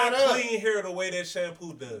does Line not up. clean hair the way that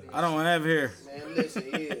shampoo does. I don't have hair. Man, listen,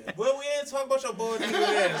 yeah. Well, we ain't talking about your boy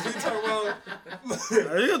nigga ass. We talking about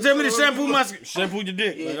You gonna tell me to shampoo my skin? Shampoo your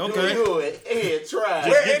dick. Like, okay. Do it. Yeah, try.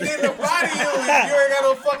 where and then the body you ain't got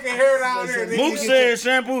no fucking hair down there. nigga. Mook said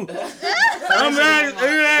shampoo. I'm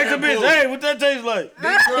asking a bitch, hey, what that taste like?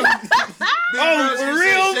 Oh, for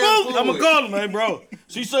real, Mook? I'm gonna call him, hey, bro.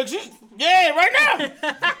 She sucks. Yeah, right now.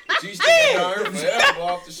 She's staying on her forever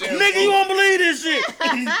off the shampoo. Nigga, you won't believe this shit.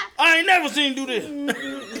 I ain't never seen you do this.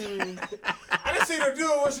 I didn't see her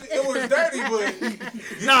do it when it was dirty, but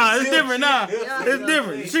Nah, it's different now. It's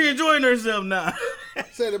different. She enjoying herself now.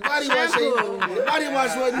 Say the body wash ain't. The body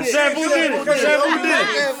wash wasn't it. Shampoo did it. Shampoo did it.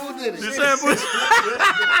 Shampoo did it. The shampoo.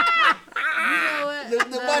 You know what?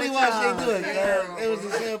 The body wash ain't do it. It was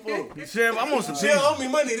the shampoo. Shampoo. I'm on some she peace. don't owe me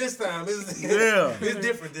money this time. It's, Yeah. it's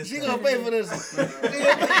different this She time. gonna pay for this one.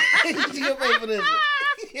 She gonna pay for this one.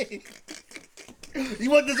 You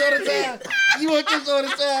want this all the time? You want this all the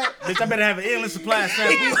time? Bitch, I better have an endless supply of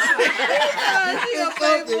shampoo. She gonna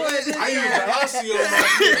pay for it. I use the Aussie on my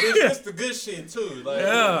shit. It's just the good shit too. Like,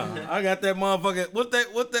 Yeah, I got that motherfucker. What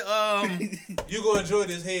you gonna enjoy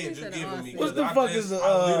this head you're giving me. What's the 'cause fuck is the,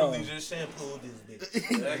 I literally just shampooed this bitch.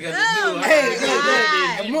 I got Oh, my God.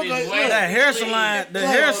 that hair salon, the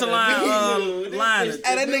hair salon line. is-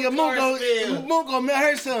 Hey, that nigga Mook gonna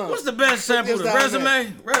hurt some. What's the best shampoo? The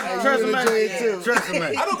Resume? Resume?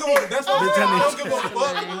 Tresemme. I don't give a that's what I don't give a fuck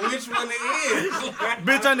which one it is.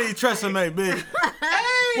 Bitch, I need Tresemme, bitch.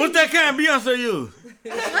 What's that kind Beyonce use?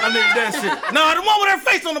 I need that shit. No, the one with her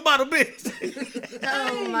face on the bottle, bitch.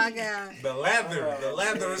 Oh my God. The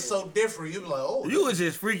lather is so different. You be like, oh, You was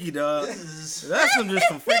just freaky, dog. That's some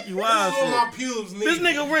freaky wild all my shit. pubes need. This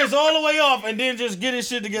nigga rinse all the way off and then just get his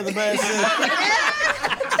shit together by himself.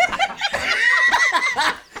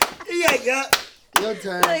 He ain't got your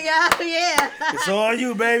time. Yeah. It's all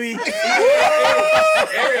you, baby. It's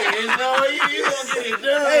all you gonna get it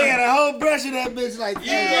done. They got a whole brush of that bitch like that.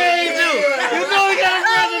 Yeah, you do. You know he got a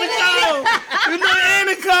brush and a comb. You know, and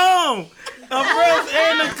a comb. A brush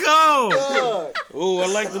and a comb. Ooh, I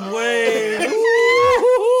like them waves.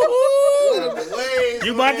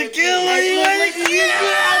 You about to kill her? You ain't kill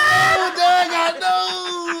I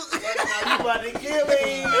know. You about to kill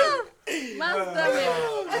me. My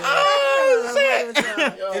stomach. Oh, shit.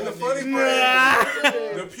 And the funny part,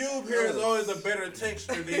 the pube hair is always a better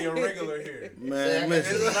texture than your regular hair. Man, It's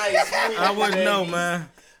listen. nice. Smooth. I wouldn't know, man.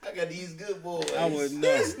 I got these good boys. I wouldn't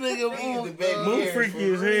know. This nigga These the Mook. baby Mook hairs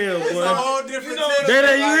freaky as for hell, It's a boy. whole different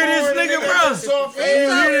Dada, you hear this nigga, bro? Something. You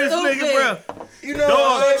hear this Stupid. nigga, bro? You know,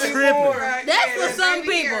 Dog baby tripping. boy. That's for some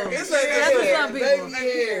people. It's That's for some people. Baby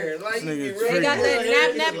hair. Like Nigga you tripping. They got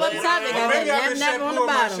that nap up top. They got Maybe that I've been nap on the shampooing my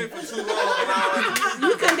bottom. shit for too long.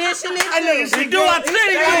 You condition it That nigga too. shit You do, I tell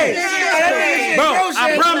you. Bro,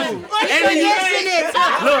 I promise you. And you, Condition it too.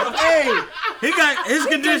 look, hey, he got his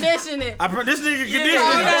condition. Condition it. This nigga You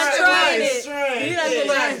conditioning. gotta try it. Straight. You gotta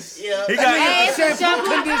Nice. Yeah. He Hey, got. it's a shampoo.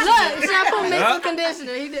 Look, shampoo mixed Yeah. with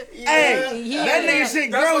conditioner. He did. Hey, He that nigga shit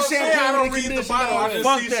That's grow what I'm saying. I shampoo don't with read the conditioner. bottle. I just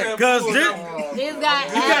Fuck see that, shampoo. cause and this- I'm- He's got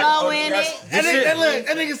aloe in it. That shit-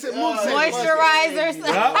 nigga said Mook said Moisturizers.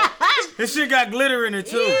 Yeah. His shit got glitter in it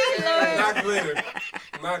too. Not glitter.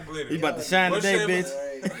 Not glitter. He about to shine What today, shampoo? bitch.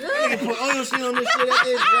 Nigga put oil shit on this shit that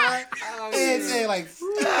they dry. Everything like. It's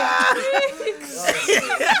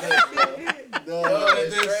crazy.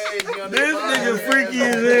 This nigga freaky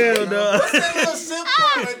as hell, dog. What's that little sip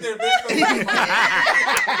part right there, bitch?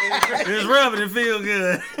 Just rub it and feel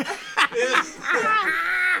good.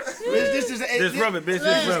 This is Just rub it, bitch. This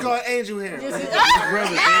Just is rub it. called angel hair. Rub it,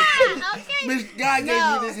 bitch. Okay. Bitch, God gave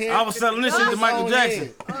me this hair. I was selling this shit to Michael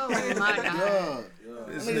Jackson. Oh my God.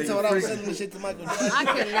 This Nigga told me I was nigga selling this shit to Michael Jackson. I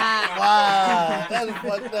could not. Wow, that was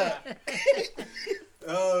fucked up.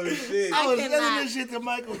 Oh shit! I was cannot. selling this shit to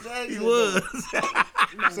Michael Jackson. He was.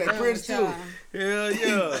 Say Prince too. Hell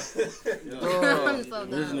yeah. I'm so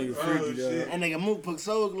This done. nigga freaky, dog. That nigga Mook put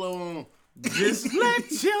Soul Glow on. Just let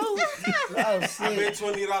you. Oh I bet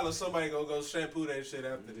shit. $20 somebody gonna go shampoo that shit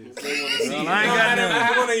after this. They wanna see Well, it. I ain't got If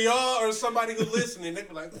nothing. one of y'all or somebody who listening, they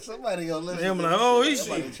be like, Somebody gonna listen. Them to like, this oh, shit. he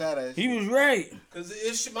Somebody shit. try that He shit. was right.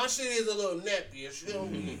 cause my shit is a little nappy. And she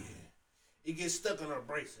don't be. It gets stuck in her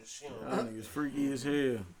braces. She don't. That nigga's freaky as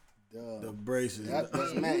hell. Duh. The braces. That's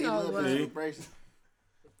Matt. He know love what? his braces.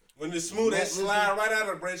 When it's smooth, that slide right out of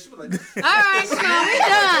her brace. She be like, All right, come on, we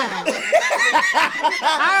done.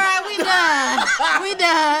 All right, we done. We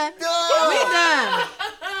done. We done.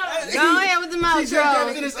 Go ahead with the mouth Trying to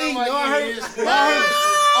troll. get us eating. All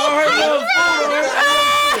her little food.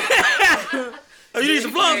 Oh, you need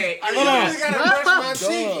some fluff? Hey, Hold on. you gotta brush my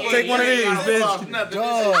teeth. Take one of these, bitch.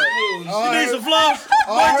 Dog. You need some fluff?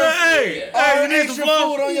 Wait till, hey, you need some Extra fluff?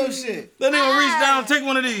 food on your shit. That nigga reach down, take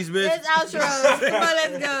one of these, bitch. It's outro. Come on,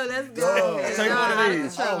 let's go. Let's go. Take one of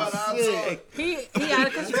these. Oh shit. He out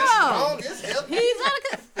of control. It's healthy. He's out of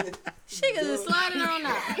control. She can just slide it on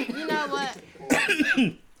out. You know what?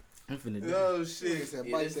 I'm finna do Oh shit. He said,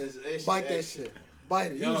 Yeah, bite this is that. extra, Bite that extra. shit.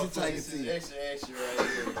 Bite it. Yo, Use your tiger This is teeth. extra right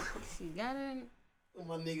here. She got it.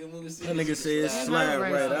 My nigga moving. That nigga said slide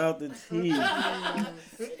right out the teeth. Yeah,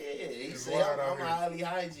 he said I'm highly You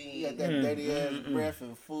hygiene. got that dirty ass breath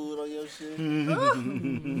and food on your shit. Oh,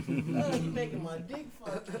 you making my dick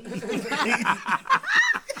funky.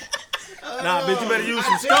 Nah, bitch, you better use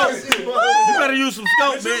some scope. You better use some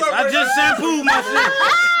scope, bitch. I just shampooed my shit.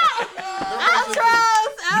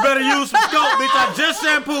 Outros. You better use some scope, bitch. I just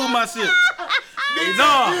shampooed my shit.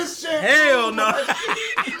 No, hell no. I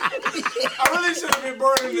really should have been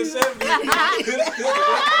born in the 70s.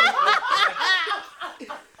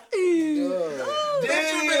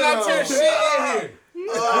 Bitch, you been out there shit in here.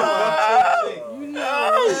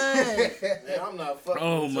 Man, I'm not fucking.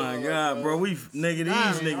 Oh with my y'all, god, bro. We nigga, these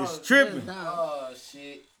Nah, niggas tripping. Oh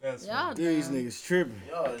shit. That's Y'all These done. niggas tripping.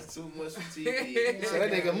 Y'all is too much for TV. So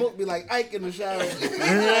that nigga Mook be like Ike in the shower.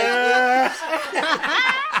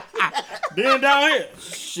 Then down here.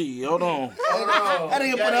 Shit, hold on. That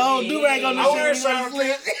nigga put a whole do-rag on the I wear shit. when he shower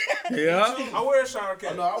went to sleep. Yeah. I wear a shower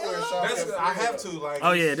cap. No, I wear a shower That's cap. I have to like.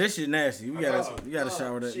 Oh yeah, this shit nasty. You gotta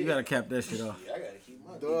shower that. You gotta cap that shit off. I gotta keep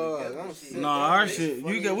my Dog, I'm sick. No, our shit.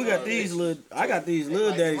 We got these little. I got these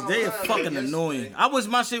little daddies. They are fucking annoying. I wish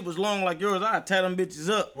my shit was long like yours. I'd tie them bitches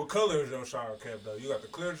up. What color is your shower cap though? You got the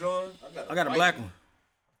clear joint? I got a black one.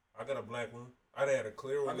 I got a black one. I had a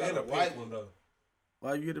clear one I got and a a white pink one though.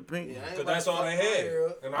 Why you get a pink? Yeah, I ain't Cause about that's to all fuck they my had, hair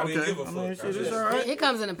up. and I didn't give a I mean, fuck. shit, it's alright. It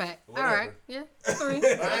comes in a pack. All Whatever. right. Yeah. 3. I'm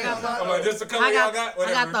like, this the color I y'all got, got? I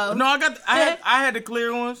Whatever. got those. No, I had the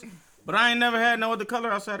clear ones, but I ain't never had no other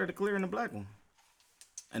color outside of the clear and the black one.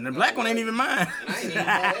 And the black one ain't even mine. I ain't even buy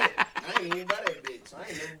that. I ain't even buy that bitch. I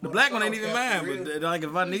ain't never The bought black a one ain't shower even cap, mine. for real. But like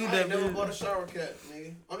if I need I that, ain't never bitch, bought a shower cap,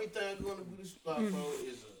 nigga. Only thing I'm going to beauty spot for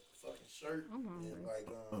is a fucking shirt and like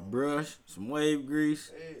a brush, some wave grease,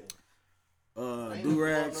 yeah. do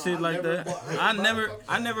rag, shit like that. I never.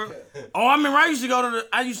 Cap. Oh, I remember I used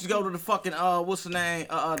to go to the fucking what's the name?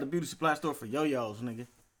 The beauty supply store for yo-yos, nigga.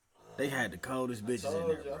 They had the coldest bitches in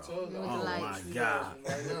there, I bro. told you. Oh my god.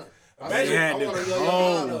 Right now. They had I the want a yo-yo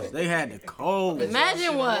now, though. cold. They had the cold.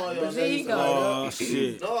 Imagine what. There you go. Oh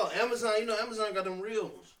shit. No, Amazon, you know Amazon got them real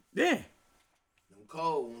ones. Yeah. Them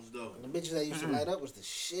cold ones though. The bitches that used to light up was the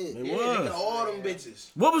shit. It Yeah, they was. got all them bitches.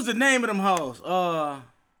 What was the name of them hoes?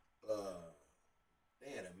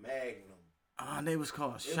 They had a Magnum. They was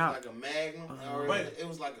called It was Shop. like a Magnum. or Wait. it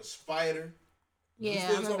was like a spider. Yeah, You I still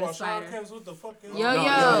talking remember about shower Spider. caps? What the fuck? Yo.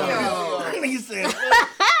 Nigga said,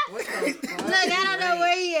 Look, I don't know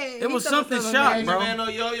where he is. It was something Shop, Hey, bro. man, no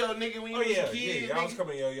yo-yo, nigga, when you Oh was yeah, a kid, yeah. I was nigga.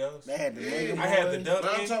 coming yo-yos. they had the nigga I had the boys. But I'm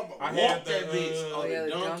Dunkin'. talking about I walk had that bitch. the Oh, Yeah, the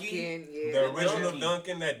the donkey. Dunkin', yeah. the original Dunkin'.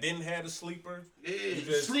 Dunkin' that didn't have the sleeper. Yeah, You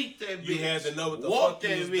just- sleep that bitch. you had to know what the walk fuck you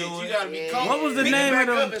that was bitch. doing. You gotta be Yeah. calm. What was the Pick it name of back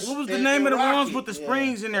them? up What and- was the and name of the rock ones it. with the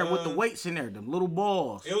springs in there, with the weights in there, them little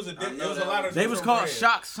balls? It was a I know a that lot of. They was different called brands.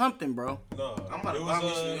 Shock something, bro. No, I'm about it to was buy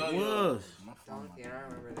me some It yo-yo. was. Dunkin', I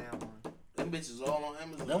remember that one. Them bitches all on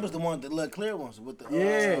Amazon. That was the one, the little clear ones with the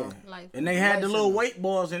Yeah. Like, And they had the little weight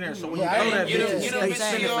balls in there, so when you Yeah, throw I that ain't bitch, get it Get stay them bitches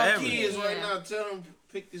spinning to y'all forever. kids right Yeah. now. Tell them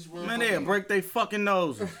pick this one. Man, they'll break their fucking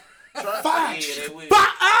noses. Try. Yeah, they will.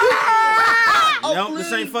 Nope,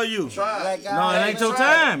 this ain't for you. Try. Black No, it ain't your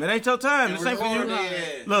time. It ain't your time. This ain't for you.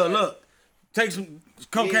 Yeah. Look. Take some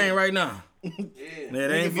cocaine right now. Yeah.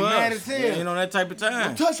 It ain't be for mad us. as We hell. ain't on that type of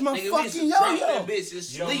time. touch my Nigga, we fucking used to drop yo-yo. that bitch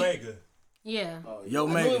and Yo sleep. Mega. Yeah. Yo I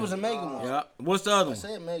knew Mega. it was a Mega one. Yeah. What's the other I one?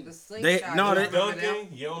 said Mega. The slingshot. no, they- Duncan,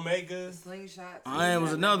 Yo Mega. Slingshot. I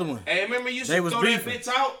was another one. Hey, remember you They should was throw beefing. that bitch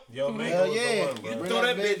out? Yo Mega Hell was yeah. the one, bro. Bring Throw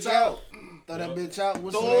that bitch out. Throw that bitch out.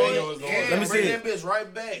 What's Throw the Mega it. was the one. Yeah, Let me see bring it. that bitch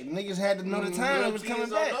right back. Niggas had to know the time it was coming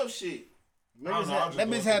back. No shit. Niggas know, I'm had, that just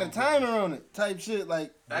bitch going had a through timer on it. Type shit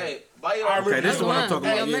like. Hey, buy your Okay, this is what I'm talking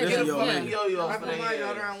Hey, about. Yeah, this get is a Yo fucking Mega. yo-yo I for put my that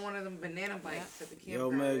daughter ass. on one of them banana bikes at the campground.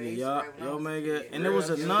 Yo Mega, They used to yeah. ride when I Yo was a Mega. kid. And there was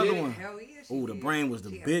Real another shit. one. Hell yeah, she Ooh, the did. brain was the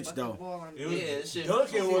She had bitch, fucking though. ball on It was, Yeah, that shit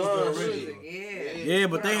Duncan was the fun. original. Yeah. Yeah,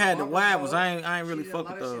 but they had the wide ones. I ain't really She did a fuck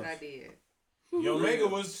lot with of those. shit I did. Yo Mega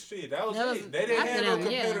was shit. That was That it. was They didn't after have no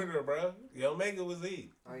them, yeah. competitor, bro. Yo Mega was it.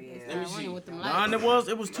 Oh yeah. Let me I see. went with them Nah, lights. and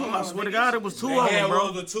it was two. I swear to God, it was two They of had them, one bro.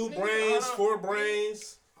 of the 2 brands, 4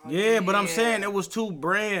 brands. Yeah, but I'm saying it was 2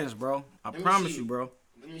 brands, bro. I me promise see. you, bro.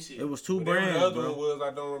 Let me see. It was 2 Whatever brands, the other bro. one was,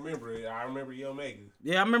 I don't remember it. I remember Yo Mega.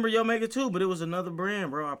 Yeah, I remember Yo Mega too, but it was another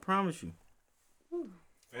brand, bro. I promise you.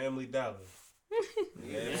 Family Dollar.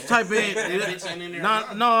 Yeah. Type in. That bitch ain't in there.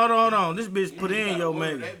 No, hold on. This bitch put in Yo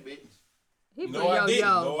Mega. That bitch. He put No, I didn't.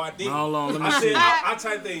 yo-yo. No, I didn't. Hold on, let me I see. said I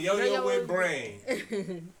typed in Yo-Yo Yo-Yo with was-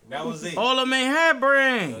 brain. That was it. All of them ain't had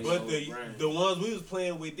brands. But the ones we was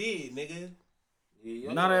playing with did, nigga.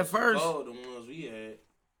 Yeah, Not at first. Oh, the ones we had.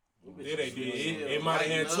 Yeah, they did. It might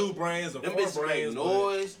have had 2 brands or Them 4 bitches make brands. but-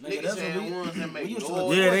 noise. Nigga, Niggas that's what had we- ones that make we used to noise.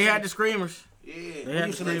 look- Yeah, they had the screamers. Yeah. They had the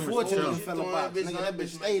Used to make screamers. fortune for in the sure. fella box. Nigga, that bitch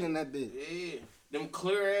stayed in that bitch. Yeah. Them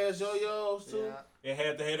clear ass yo-yos too. Yeah. It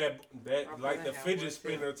had to have that I like the had one fidget too.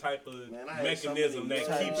 spinner type of Man, I had mechanism so that many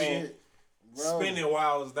keep type it shit. spinning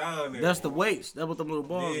while I was down there. That's the weights. That's what them little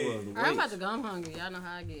balls Yeah. was. The I'm about weights. to go. I'm hungry. Y'all know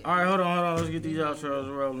how I get. All right, hold on. Let's get these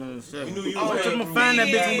outros rolling in a second. You knew you I'm was gonna find that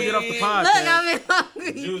bitch when we get off the Look, podcast. I'm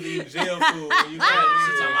hungry. You was eating jail food when you She got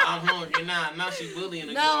talking about I'm hungry now. Now she bullying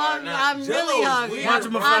the No, girl. I'm really hungry. weird. Watch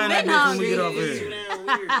 'em I've find that been bitch when we get off hungry. It's too here. damn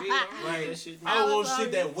weird. Yeah, I don't Like, like that shit. I don't I want was shit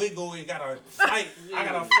hungry. that wiggle and gotta fight. I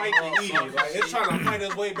gotta fight to eat it. Like, it's trying to fight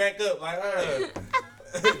its way back up. Like,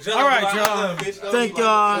 All right, y'all. Bitch, Thank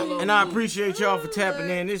y'all, and I appreciate y'all for tapping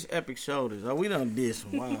in. This epic shoulders. Oh, we done did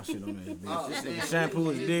some wild shit on this bitch. This nigga shampoo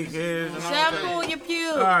his dick hairs and all that. Shampoo your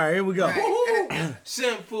pubes. All right, here we go.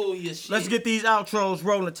 Shampoo your shit. Let's get these outros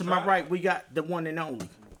rolling. To my right, we got the one and only.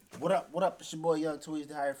 What up? What up? It's your boy Young Tweez,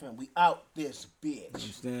 the higher fan. We out this bitch.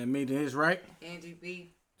 Understand me to his right, Angie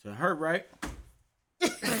B. to her right.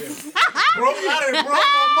 Broke out and broke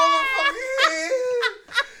my motherfucking head.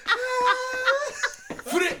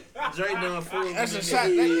 Dre done fooled That's me. a shot.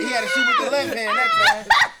 He had to shoot with the left hand that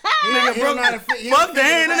time. Nigga He don't know how to fit- he don't Fuck the fit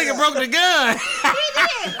hand. That right nigga up. broke the gun.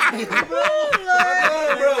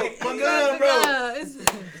 My gun, bro.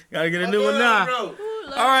 Gotta get a new one now. Bro.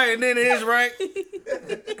 All right, and then to his right.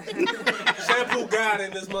 Shampoo God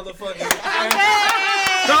in this motherfucker.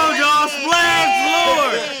 Told y'all, Splash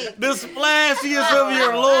Lord. The splashiest of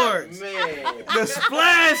your lords. Man. The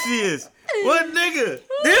splashiest. What nigga?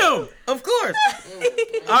 Them, of course.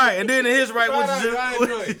 All right, and then to his right, which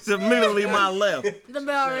is immediately my left. The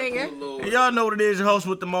bell ringer. And y'all know what it is, your host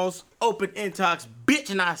with the most open intox bitch,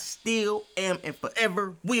 and I still am and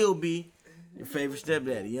forever will be your favorite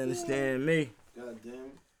stepdaddy. You understand me? God damn it.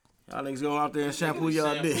 Y'all niggas go out there and shampoo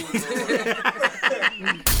y'all dick. Shampoo,